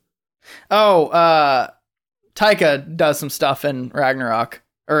 Yeah. Oh, Taika does some stuff in Ragnarok,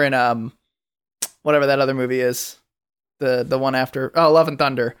 or in whatever that other movie is, the one after. Oh, Love and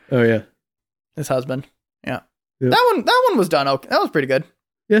Thunder. Oh yeah, his husband. Yeah. Yep. That one was done. Okay, that was pretty good.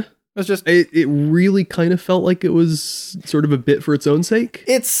 Yeah, it was just it really kind of felt like it was sort of a bit for its own sake.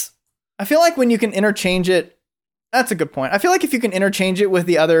 I feel like when you can interchange it, that's a good point. I feel like if you can interchange it with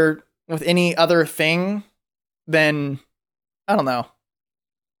any other thing, then I don't know.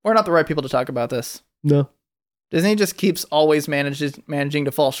 We're not the right people to talk about this. No. Disney just keeps always managing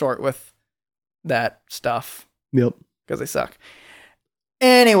to fall short with that stuff. Yep. Because they suck.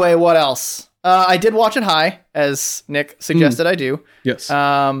 Anyway, what else? I did watch it high, as Nick suggested I do. Yes.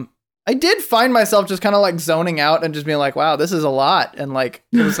 I did find myself just kind of like zoning out and just being like, wow, this is a lot. And like,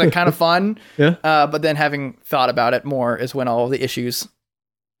 it was like kind of fun. Yeah. But then having thought about it more is when all of the issues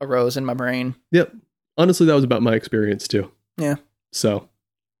arose in my brain. Yep. Honestly, that was about my experience too. Yeah. So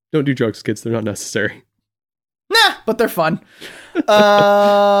don't do drugs, kids. They're not necessary. Nah, but they're fun.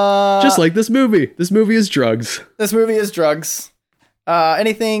 Just like this movie. This movie is drugs.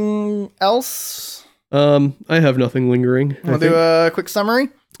 Anything else? I have nothing lingering. We'll do a quick summary.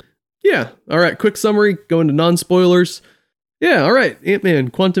 Yeah. All right. Quick summary. Go into non-spoilers. Yeah. All right.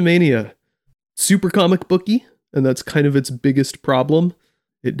 Ant-Man, Quantumania. Super comic booky. And that's kind of its biggest problem.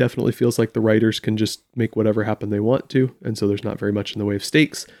 It definitely feels like the writers can just make whatever happen they want to. And so there's not very much in the way of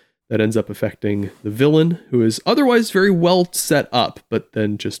stakes. That ends up affecting the villain, who is otherwise very well set up, but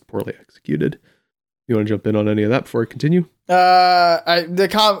then just poorly executed. You want to jump in on any of that before I continue?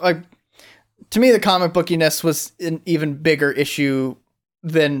 To me, the comic bookiness was an even bigger issue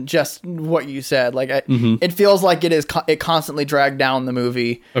than just what you said. Like, it feels like it constantly dragged down the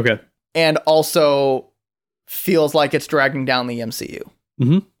movie. Okay. And also feels like it's dragging down the MCU.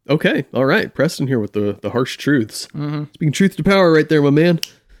 Mm-hmm. Okay. All right. Preston here with the harsh truths. Mm-hmm. Speaking truth to power right there, my man.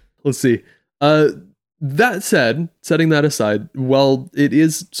 Let's see. That said, setting that aside, while it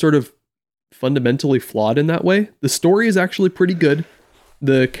is sort of fundamentally flawed in that way. The story is actually pretty good.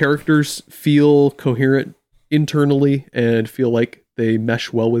 The characters feel coherent internally and feel like they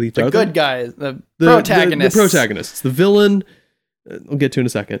mesh well with each other. The good guys, the protagonists. The protagonists. The villain, I'll get to in a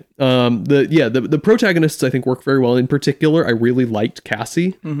second. The protagonists I think work very well. In particular, I really liked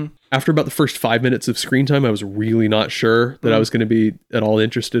Cassie. Mm-hmm. After about the first 5 minutes of screen time, I was really not sure that I was going to be at all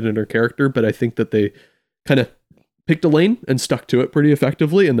interested in her character, but I think that they kind of picked a lane and stuck to it pretty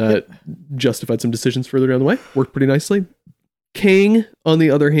effectively, and that justified some decisions further down the way. Worked pretty nicely. Kang, on the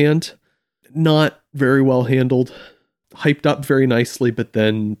other hand, not very well handled. Hyped up very nicely, but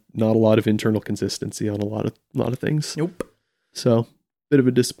then not a lot of internal consistency on a lot of things. Nope. So, bit of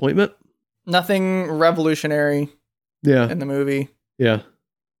a disappointment. Nothing revolutionary. Yeah. In the movie. Yeah.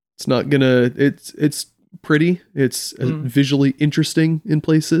 It's not gonna. It's pretty. It's visually interesting in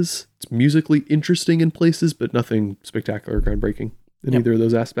places. It's musically interesting in places, but nothing spectacular or groundbreaking in either of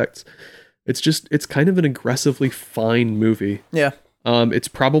those aspects. It's kind of an aggressively fine movie. Yeah. It's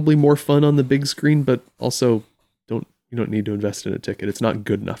probably more fun on the big screen, but also you don't need to invest in a ticket. It's not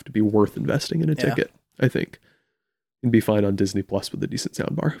good enough to be worth investing in a ticket, I think. And be fine on Disney Plus with a decent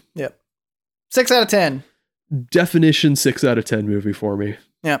soundbar. Yep. 6 out of 10. Definition 6 out of 10 movie for me.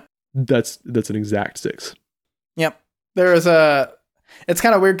 Yep. That's an exact 6. Yep. It's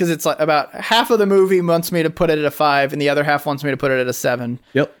kind of weird because it's like about half of the movie wants me to put it at a 5 and the other half wants me to put it at a 7.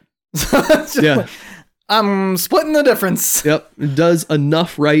 Yep. So it's just like, I'm splitting the difference. Yep. It does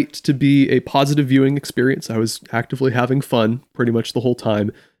enough right to be a positive viewing experience. I was actively having fun pretty much the whole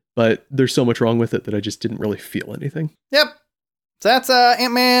time, but there's so much wrong with it that I just didn't really feel anything. Yep. So that's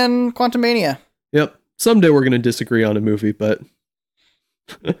Ant-Man Quantumania. Yep. Someday we're going to disagree on a movie, but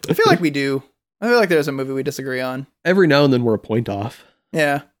I feel like we do. I feel like there's a movie we disagree on. Every now and then we're a point off.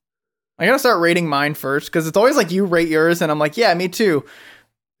 Yeah. I got to start rating mine first because it's always like you rate yours and I'm like, yeah, me too.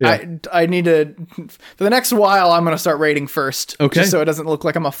 Yeah. I need to, for the next while, I'm going to start rating first. Okay. Just so it doesn't look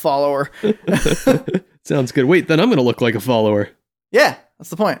like I'm a follower. Sounds good. Wait, then I'm going to look like a follower. Yeah, that's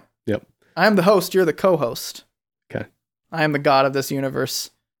the point. Yep. I'm the host. You're the co-host. Okay. I am the god of this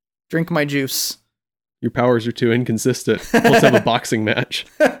universe. Drink my juice. Your powers are too inconsistent. Let's have a boxing match.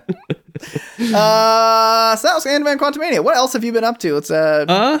 So that was Ant-Man Quantumania. What else have you been up to? Let's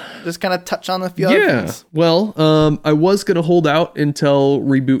just kind of touch on a few other things. Well, I was going to hold out until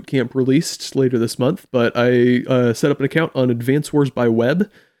Reboot Camp released later this month, but I set up an account on Advance Wars by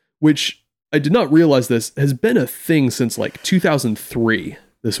Web, which I did not realize this has been a thing since like 2003,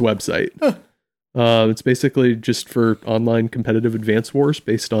 this website. Huh. It's basically just for online competitive Advance Wars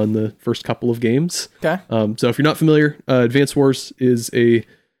based on the first couple of games. Okay. So if you're not familiar, Advance Wars is a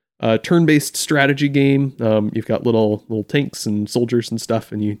turn-based strategy game. You've got little tanks and soldiers and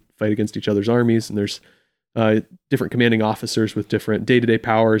stuff, and you fight against each other's armies. And there's different commanding officers with different day-to-day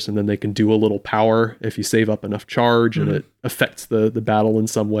powers, and then they can do a little power if you save up enough charge, and it affects the battle in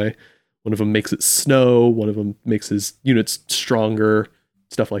some way. One of them makes it snow. One of them makes his units stronger.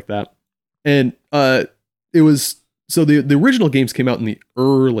 Stuff like that. And it was so the original games came out in the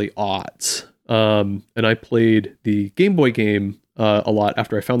early aughts, and I played the Game Boy game a lot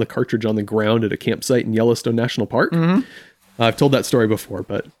after I found the cartridge on the ground at a campsite in Yellowstone National Park. Mm-hmm. I've told that story before,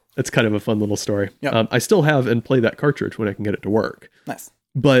 but it's kind of a fun little story. Yep. I still have and play that cartridge when I can get it to work. Nice.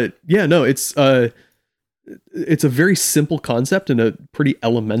 But yeah, no, it's a very simple concept and a pretty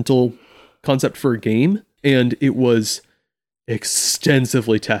elemental concept for a game, and it was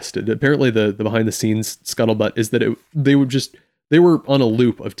extensively tested. Apparently the behind the scenes scuttlebutt is that they were on a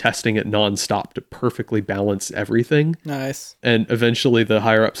loop of testing it nonstop to perfectly balance everything. Nice. And eventually the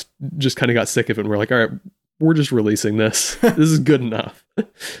higher ups just kind of got sick of it and were like, all right, we're just releasing this. This is good enough.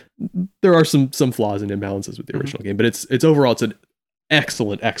 There are some flaws and imbalances with the original game, but it's overall it's an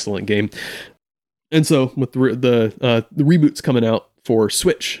excellent game. And so with the reboot's coming out for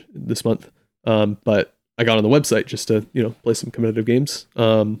Switch this month, but I got on the website just to, play some competitive games.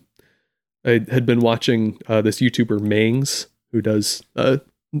 I had been watching this YouTuber Mangs, who does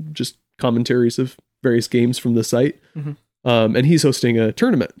just commentaries of various games from the site. Mm-hmm. And he's hosting a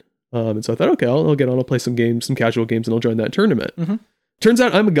tournament. And so I thought, okay, I'll get on, I'll play some games, some casual games, and I'll join that tournament. Mm-hmm. Turns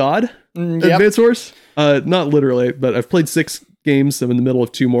out I'm a god at Advance Wars. Not literally, but I've played 6 games. I'm in the middle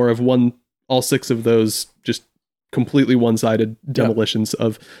of 2 more. I've won all 6 of those, just completely one-sided demolitions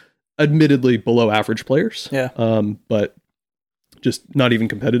of admittedly below average players. Yeah. But just not even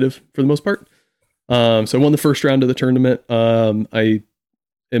competitive for the most part. So I won the first round of the tournament. I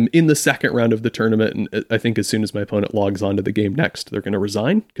am in the second round of the tournament, and I think as soon as my opponent logs onto the game next, they're going to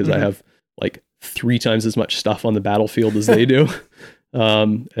resign because I have like 3 times as much stuff on the battlefield as they do.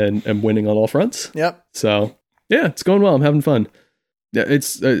 And I'm winning on all fronts. Yep. So yeah, it's going well. I'm having fun. Yeah,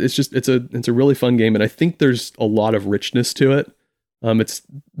 it's a really fun game, and I think there's a lot of richness to it.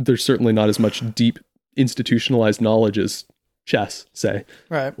 There's certainly not as much deep institutionalized knowledge as chess, say,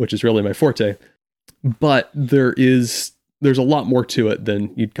 right, which is really my forte. But there's a lot more to it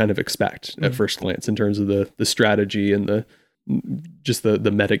than you'd kind of expect at first glance in terms of the strategy and the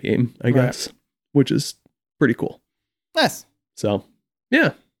meta game, I guess, which is pretty cool. Nice. So,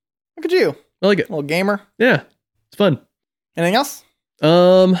 yeah. Look at you. I like it. Little gamer. Yeah. It's fun. Anything else?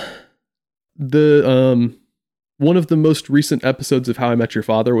 One of the most recent episodes of How I Met Your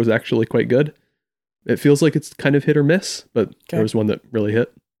Father was actually quite good. It feels like it's kind of hit or miss, but there was one that really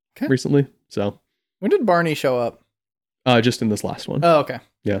hit recently. So when did Barney show up? Just in this last one. Oh, okay.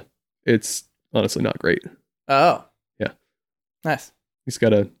 Yeah. It's honestly not great. Oh. Yeah. Nice. He's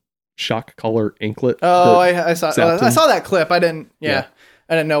got a shock collar anklet. Oh, I saw that clip. I didn't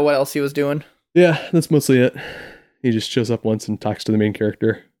know what else he was doing. Yeah, that's mostly it. He just shows up once and talks to the main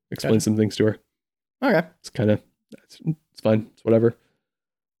character, explains some things to her. Okay. It's fine. It's whatever.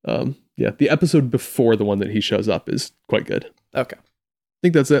 Yeah, the episode before the one that he shows up is quite good. Okay. I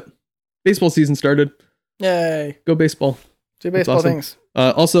think that's it. Baseball season started. Yay. Go baseball. Do baseball things.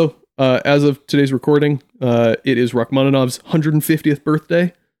 Also, as of today's recording, it is Rachmaninoff's 150th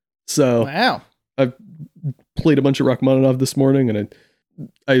birthday. So wow. I've played a bunch of Rachmaninoff this morning, and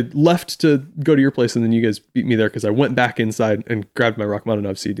I left to go to your place, and then you guys beat me there because I went back inside and grabbed my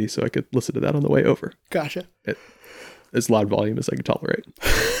Rachmaninoff CD so I could listen to that on the way over. Gotcha. At as loud volume as I could tolerate.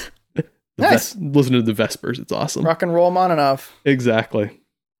 Nice. Listen to the Vespers. It's awesome. Rock and roll Mononov. Exactly.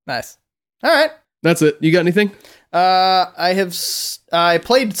 Nice. All right. That's it. You got anything? I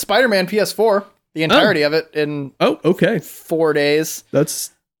played Spider-Man PS4, the entirety of it in 4 days.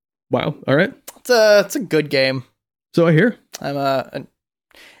 That's wow. All right. It's a good game. So I hear.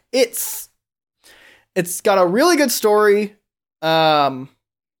 It's got a really good story. The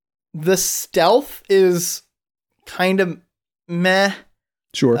stealth is kind of meh.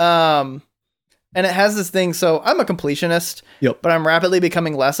 Sure. And it has this thing. So I'm a completionist. Yep. But I'm rapidly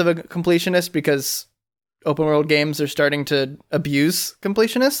becoming less of a completionist because open world games are starting to abuse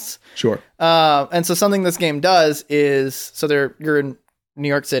completionists. Sure. And so something this game does is you're in New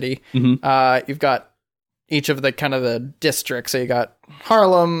York City. Mm-hmm. You've got each of the kind of the districts. So you got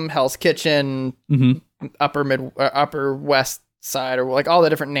Harlem, Hell's Kitchen, Upper West Side, or like all the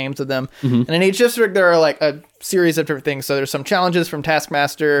different names of them. And in each district, there are like a series of different things. So there's some challenges from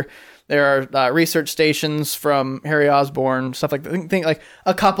Taskmaster. There are research stations from Harry Osborn, stuff like that. Think like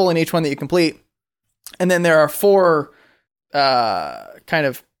a couple in each one that you complete. And then there are 4 kind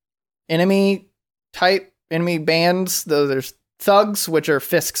of enemy bands. Though there's thugs, which are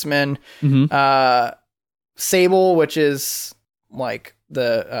Fisk's men. Sable, which is like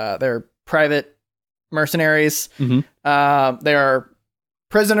they're private mercenaries. There are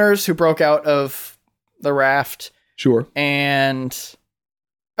prisoners who broke out of the raft. Sure. And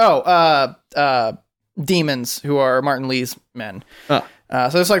demons who are Martin Lee's men. So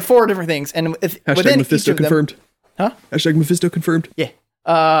there's like 4 different things, and within Mephisto each of them, confirmed. Huh? Hashtag Mephisto confirmed. Yeah.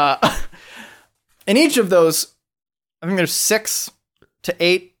 In each of those, I think there's 6 to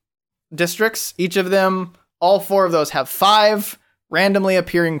 8 districts. Each of them, all 4 of those have 5 randomly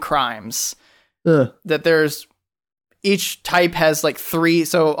appearing crimes. That there's each type has like 3.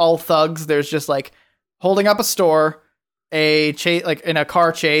 So all thugs, there's just like holding up a store, a chase, like in a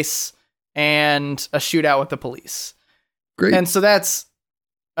car chase, and a shootout with the police. Great. And so that's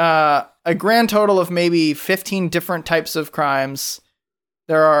a grand total of maybe 15 different types of crimes.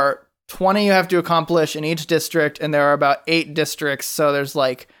 There are 20 you have to accomplish in each district, and there are about 8 districts. So there's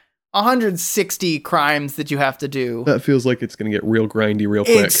like 160 crimes that you have to do. That feels like it's going to get real grindy real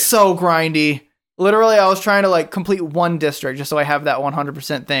quick. It's so grindy. Literally, I was trying to like complete one district just so I have that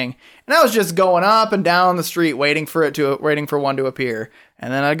 100% thing. And I was just going up and down the street waiting for one to appear.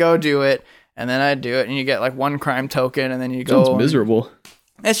 And then I'd go do it, and then I'd do it, and you get like 1 crime token, and then you go. Sounds miserable.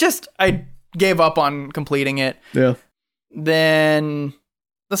 It's just, I gave up on completing it. Yeah. Then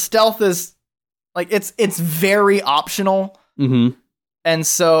the stealth is like, it's very optional. And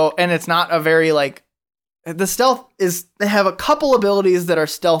it's not a very like, the stealth is, they have a couple abilities that are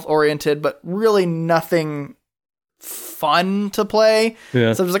stealth oriented, but really nothing fun to play.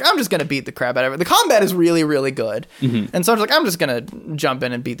 Yeah. So I was like, I'm just going to beat the crap out of it. The combat is really, really good. And so I was like, I'm just going to jump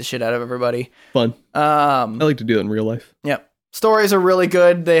in and beat the shit out of everybody. Fun. I like to do that in real life. Yep. Stories are really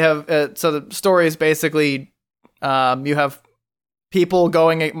good. They have, so the story is basically, you have people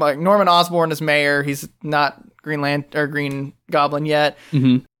going, like Norman Osborn is mayor. He's not Green Goblin yet.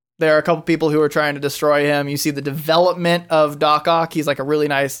 There are a couple people who are trying to destroy him. You see the development of Doc Ock. He's like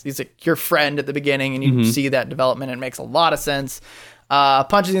he's like your friend at the beginning, and you see that development. It makes a lot of sense.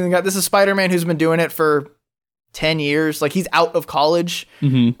 punches in the gut. This is Spider-Man who's been doing it for 10 years. Like, he's out of college.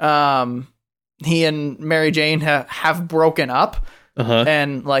 Mm-hmm. He and Mary Jane have broken up.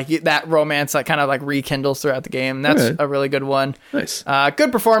 And like that romance that kind of like rekindles throughout the game. That's a really good one. Nice.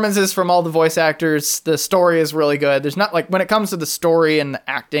 Good performances from all the voice actors. The story is really good. There's not like, when it comes to the story and the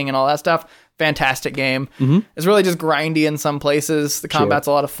acting and all that stuff, fantastic game. It's really just grindy in some places. The combat's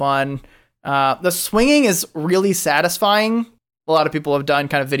a lot of fun. The swinging is really satisfying. A lot of people have done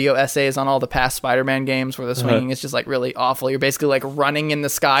kind of video essays on all the past Spider-Man games where the swinging is just like really awful. You're basically like running in the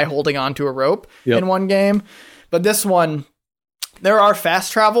sky holding onto a rope in one game. But this one, there are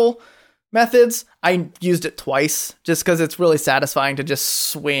fast travel methods. I used it twice just because it's really satisfying to just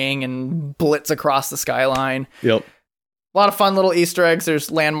swing and blitz across the skyline. Yep. A lot of fun little Easter eggs.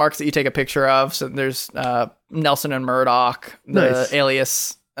 There's landmarks that you take a picture of. So there's Nelson and Murdoch, the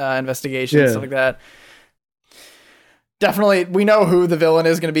Alias investigation, stuff like that. Definitely, we know who the villain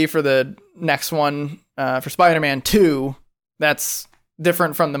is going to be for the next one, for Spider-Man 2. That's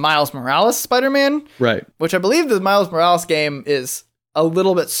different from the Miles Morales Spider-Man. Right. Which I believe the Miles Morales game is a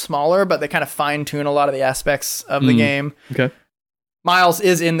little bit smaller, but they kind of fine-tune a lot of the aspects of the game. Okay. Miles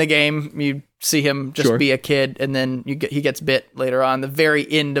is in the game. You see him just be a kid, and then he gets bit later on. The very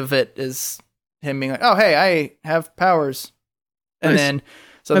end of it is him being like, "Oh, hey, I have powers." And then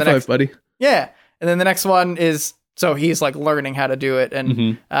so High five, buddy. Yeah. And then the next one is, so he's like learning how to do it.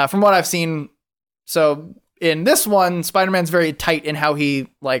 And from what I've seen, so in this one, Spider-Man's very tight in how he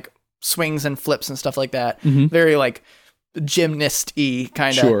like swings and flips and stuff like that. Very like gymnast-y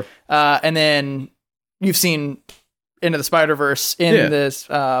kind of. Sure. And then you've seen Into the Spider-Verse in this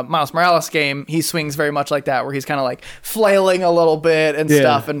Miles Morales game, he swings very much like that, where he's kind of like flailing a little bit and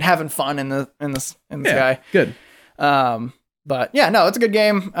stuff and having fun in the sky. Good. But yeah, no, it's a good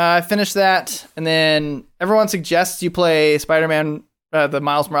game. I finished that, and then everyone suggests you play Spider-Man, the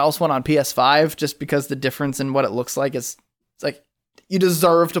Miles Morales one on PS5, just because the difference in what it looks like is, it's like you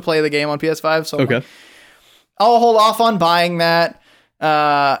deserve to play the game on PS5. So okay, I'll hold off on buying that.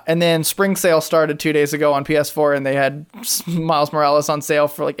 And then Spring Sale started 2 days ago on PS4, and they had Miles Morales on sale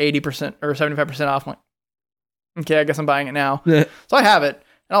for like 80% or 75% off. I'm like, okay, I guess I'm buying it now. So I have it,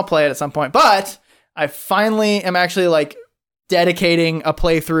 and I'll play it at some point. But I finally am actually like dedicating a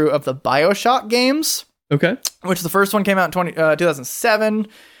playthrough of the BioShock games. Okay. Which the first one came out in 2007,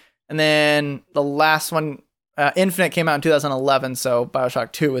 and then the last one, Infinite, came out in 2011, so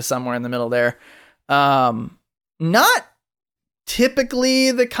BioShock 2 is somewhere in the middle there. Not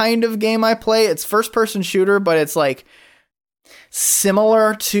typically the kind of game I play. It's first-person shooter, but it's like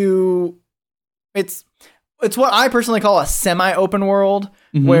similar to, it's what I personally call a semi-open world,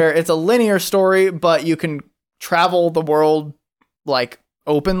 where it's a linear story, but you can travel the world like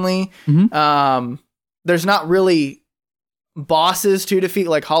openly. There's not really bosses to defeat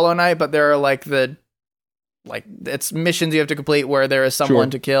like Hollow Knight, but there are like it's missions you have to complete where there is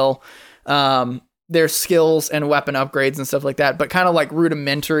someone to kill. There's skills and weapon upgrades and stuff like that, but kind of like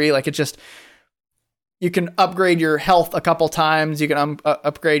rudimentary. Like, it's just, you can upgrade your health a couple times. You can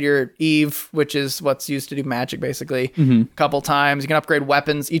upgrade your Eve, which is what's used to do magic, basically, a couple times. You can upgrade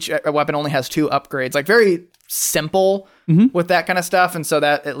weapons. Each weapon only has 2 upgrades. Like, very simple with that kind of stuff. And so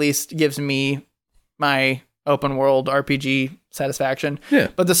that at least gives me my open world RPG satisfaction. Yeah.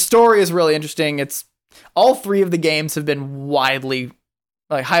 But the story is really interesting. It's all 3 of the games have been widely,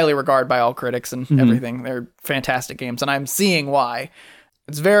 like, highly regarded by all critics and everything. They're fantastic games, and I'm seeing why.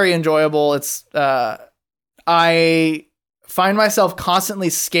 It's very enjoyable. It's I find myself constantly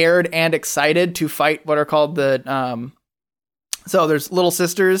scared and excited to fight what are called the so there's little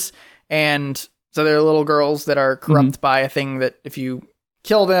sisters, and so they're little girls that are corrupt by a thing that if you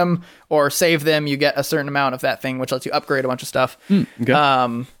kill them or save them, you get a certain amount of that thing, which lets you upgrade a bunch of stuff.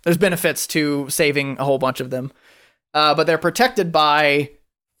 There's benefits to saving a whole bunch of them, but they're protected by,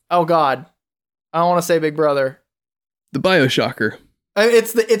 oh god, I don't want to say Big Brother, the BioShocker.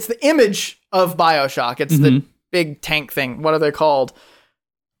 It's the image of BioShock. It's the big tank thing. What are they called?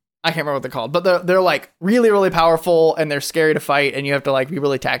 I can't remember what they're called, but they're like really, really powerful, and they're scary to fight, and you have to like be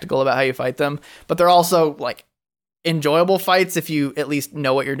really tactical about how you fight them. But they're also like enjoyable fights if you at least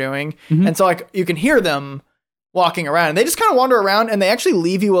know what you're doing. And so like you can hear them walking around, and they just kind of wander around, and they actually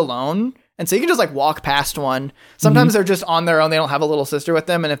leave you alone. And so you can just like walk past one. Sometimes they're just on their own. They don't have a little sister with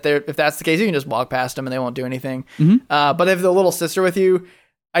them. And if that's the case, you can just walk past them and they won't do anything. But if the little sister with you,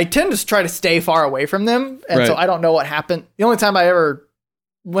 I tend to try to stay far away from them. And so I don't know what happened. The only time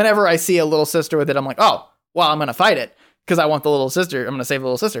whenever I see a little sister with it, I'm like, oh, well, I'm going to fight it because I want the little sister. I'm going to save the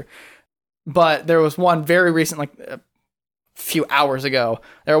little sister. But there was one very recent, like a few hours ago,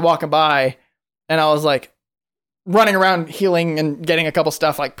 they were walking by, and I was like, running around healing and getting a couple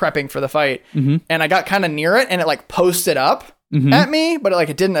stuff, like prepping for the fight. Mm-hmm. And I got kind of near it and it like posted up at me, but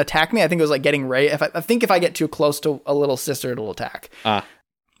it didn't attack me. I think it was like getting ready. I think if I get too close to a little sister, it'll attack.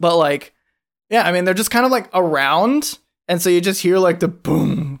 But like, yeah, I mean, they're just kind of like around. And so you just hear like the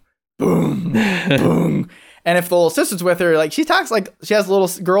boom, boom, boom. And if the little sister's with her, like she talks like she has a little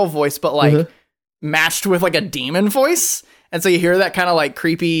girl voice, but like matched with like a demon voice. And so you hear that kind of like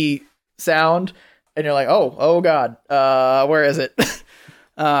creepy sound and you're like, oh God, where is it?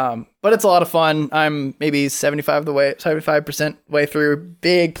 But it's a lot of fun. I'm maybe 75% way through.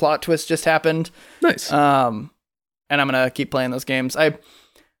 Big plot twist just happened. Nice. And I'm going to keep playing those games. I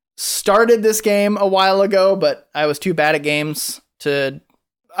started this game a while ago, but I was too bad at games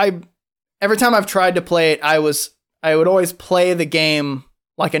every time I've tried to play it, I would always play the game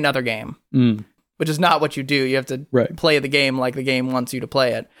like another game, which is not what you do. You have to play the game like the game wants you to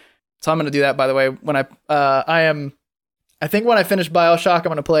play it. So I'm going to do that, by the way, when I think when I finish BioShock, I'm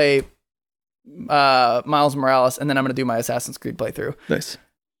going to play Miles Morales, and then I'm going to do my Assassin's Creed playthrough. Nice.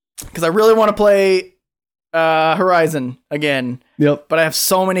 Because I really want to play Horizon again. Yep. But I have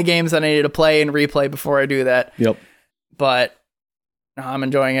so many games that I need to play and replay before I do that. Yep. But no, I'm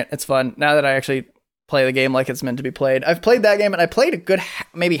enjoying it. It's fun. Now that I actually play the game like it's meant to be played. I've played that game, and I played a good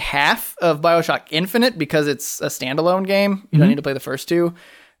maybe half of BioShock Infinite because it's a standalone game. You don't need to play the first two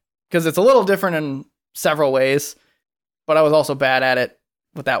because it's a little different in several ways. But I was also bad at it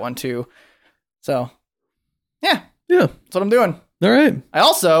with that one too. So, yeah. That's what I'm doing. All right. I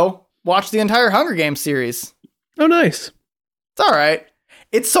also watched the entire Hunger Games series. Oh, nice. It's all right.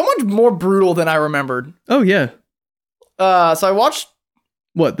 It's so much more brutal than I remembered. Oh, yeah. So I watched...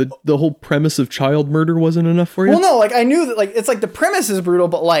 What, the whole premise of child murder wasn't enough for you? Well, no, like I knew that like it's like the premise is brutal,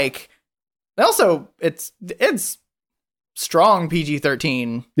 but like also it's strong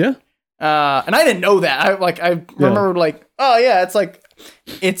PG-13. Yeah. And I didn't know that. I remembered like, oh yeah, it's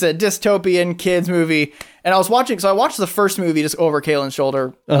a dystopian kids movie. And I watched the first movie just over Kaylin's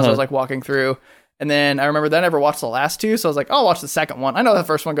shoulder as I was like walking through. And then I remember that I never watched the last two. So I was like, I'll watch the second one. I know the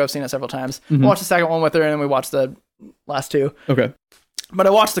first one, I've seen it several times. I watched the second one with her and then we watched the last two. Okay. But I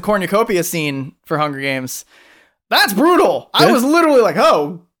watched the cornucopia scene for Hunger Games. That's brutal. Yeah. I was literally like,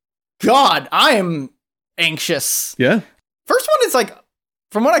 oh God, I am anxious. Yeah. First one is like,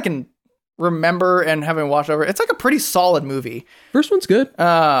 from what I can remember and having watched over, it's like a pretty solid movie. First one's good.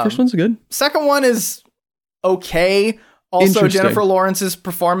 Second one is okay. Also, Jennifer Lawrence's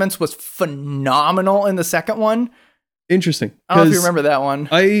performance was phenomenal in the second one. Interesting. I don't know if you remember that one.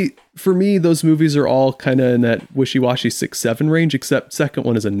 For me, those movies are all kind of in that wishy-washy 6-7 range, except second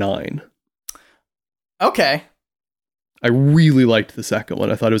one is a 9. Okay. I really liked the second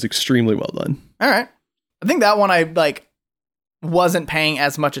one. I thought it was extremely well done. All right. I think that one I like wasn't paying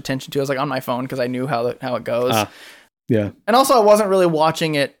as much attention to. I was like on my phone because I knew how it goes. Yeah. And also I wasn't really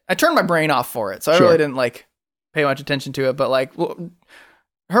watching it. I turned my brain off for it. So I really didn't like pay much attention to it, but like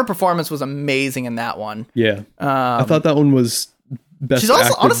her performance was amazing in that one. Yeah. I thought that one was best. She's also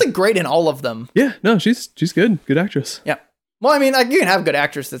acted. honestly great in all of them. Yeah, no, she's good. Good actress. Yeah. Well, I mean, like you can have good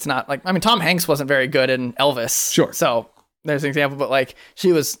actress that's not like, I mean, Tom Hanks wasn't very good in Elvis. Sure. So there's an example, but like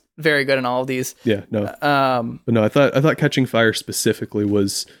she was very good in all of these. Yeah, no. But no, I thought Catching Fire specifically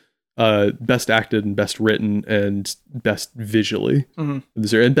was best acted and best written and best visually.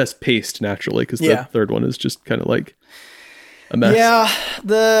 And best paced naturally, because the third one is just kind of like a mess. Yeah,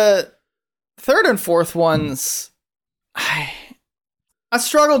 the third and fourth ones, I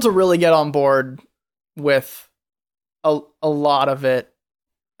struggled to really get on board with a lot of it.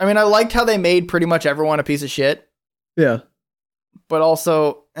 I mean, I liked how they made pretty much everyone a piece of shit. Yeah. But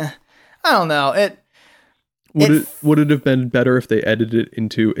also, I don't know. Would it have been better if they edited it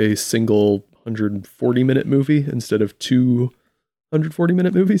into a single 140-minute movie instead of 2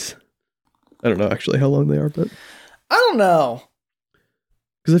 140-minute movies? I don't know actually how long they are, but I don't know.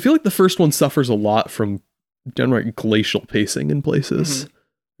 Because I feel like the first one suffers a lot from downright glacial pacing in places.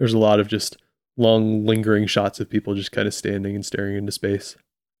 There's a lot of just long, lingering shots of people just kind of standing and staring into space.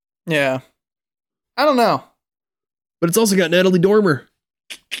 Yeah. I don't know. But it's also got Natalie Dormer.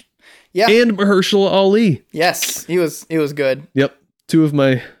 Yeah. And Mahershala Ali. Yes, he was good. Yep. 2 of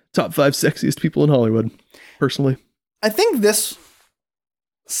my top 5 sexiest people in Hollywood, personally. I think this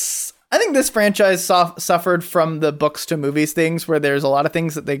franchise suffered from the books to movies things where there's a lot of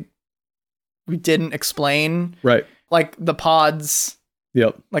things that we didn't explain. Right. Like the pods.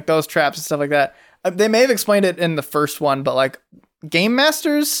 Yep. Like those traps and stuff like that. They may have explained it in the first one, but like game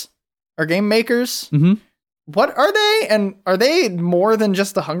masters or game makers. What are they? And are they more than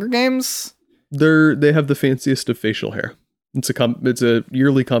just the Hunger Games? They have the fanciest of facial hair. It's a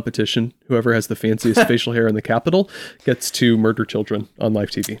yearly competition. Whoever has the fanciest facial hair in the capital gets to murder children on live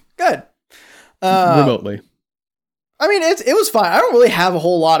TV. Good. Remotely. I mean, it was fine. I don't really have a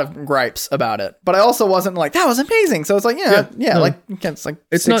whole lot of gripes about it, but I also wasn't like, that was amazing. So it's like, it's like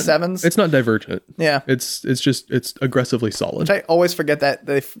it's 6 7s. It's not divergent. Yeah. It's aggressively solid. Which I always forget that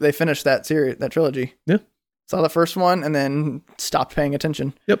they finished that series, that trilogy. Yeah. Saw the first one and then stopped paying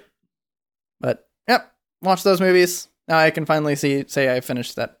attention. Yep. But watch those movies. Now I can finally say I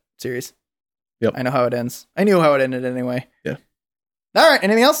finished that series. Yep. I know how it ends. I knew how it ended anyway. Yeah. All right.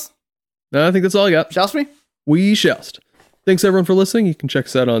 Anything else? No, I think that's all I got. Shall we? We shallst. Thanks everyone for listening. You can check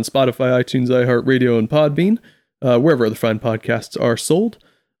us out on Spotify, iTunes, iHeartRadio, and Podbean, wherever other fine podcasts are sold.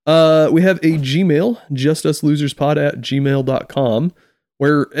 We have a Gmail, justuslosers@gmail.com,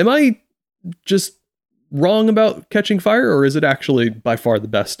 where am I just wrong about Catching Fire, or is it actually by far the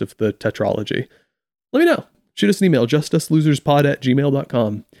best of the tetralogy? Let me know. Shoot us an email,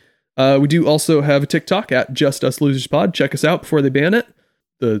 justuslosers@gmail.com. We do also have a TikTok at justuslosers.pod. Check us out before they ban it.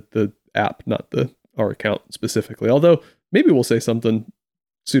 The app, not our account specifically. Although maybe we'll say something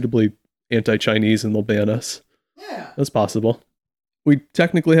suitably anti-Chinese and they'll ban us. Yeah. That's possible. We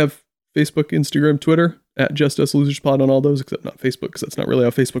technically have Facebook, Instagram, Twitter at JustUsLosersPod on all those, except not Facebook, because that's not really how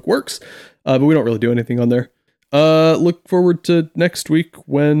Facebook works. But we don't really do anything on there. Look forward to next week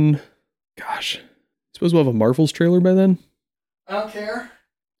when, gosh, I suppose we'll have a Marvels trailer by then. I don't care.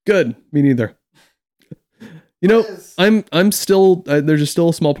 Good. Me neither. You know, I'm still, there's still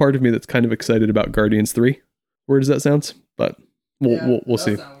a small part of me that's kind of excited about Guardians 3. Where does that sound? But we'll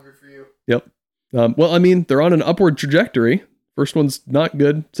see. Sound weird for you. Yep. Well, I mean, they're on an upward trajectory. First one's not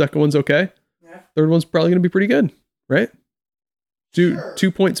good. Second one's okay. Yeah. Third one's probably going to be pretty good, right? Sure. 2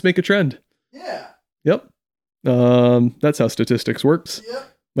 points make a trend. Yeah. Yep. That's how statistics works. Yep.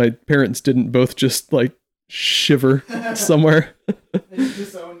 My parents didn't both just like shiver somewhere. They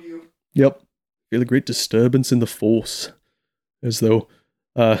disowned you. Yep. Feel a great disturbance in the force, as though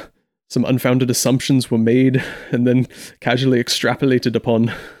some unfounded assumptions were made and then casually extrapolated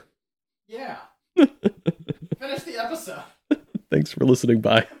upon. Yeah. Finish the episode. Thanks for listening.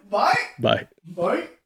 Bye. Bye. Bye. Bye.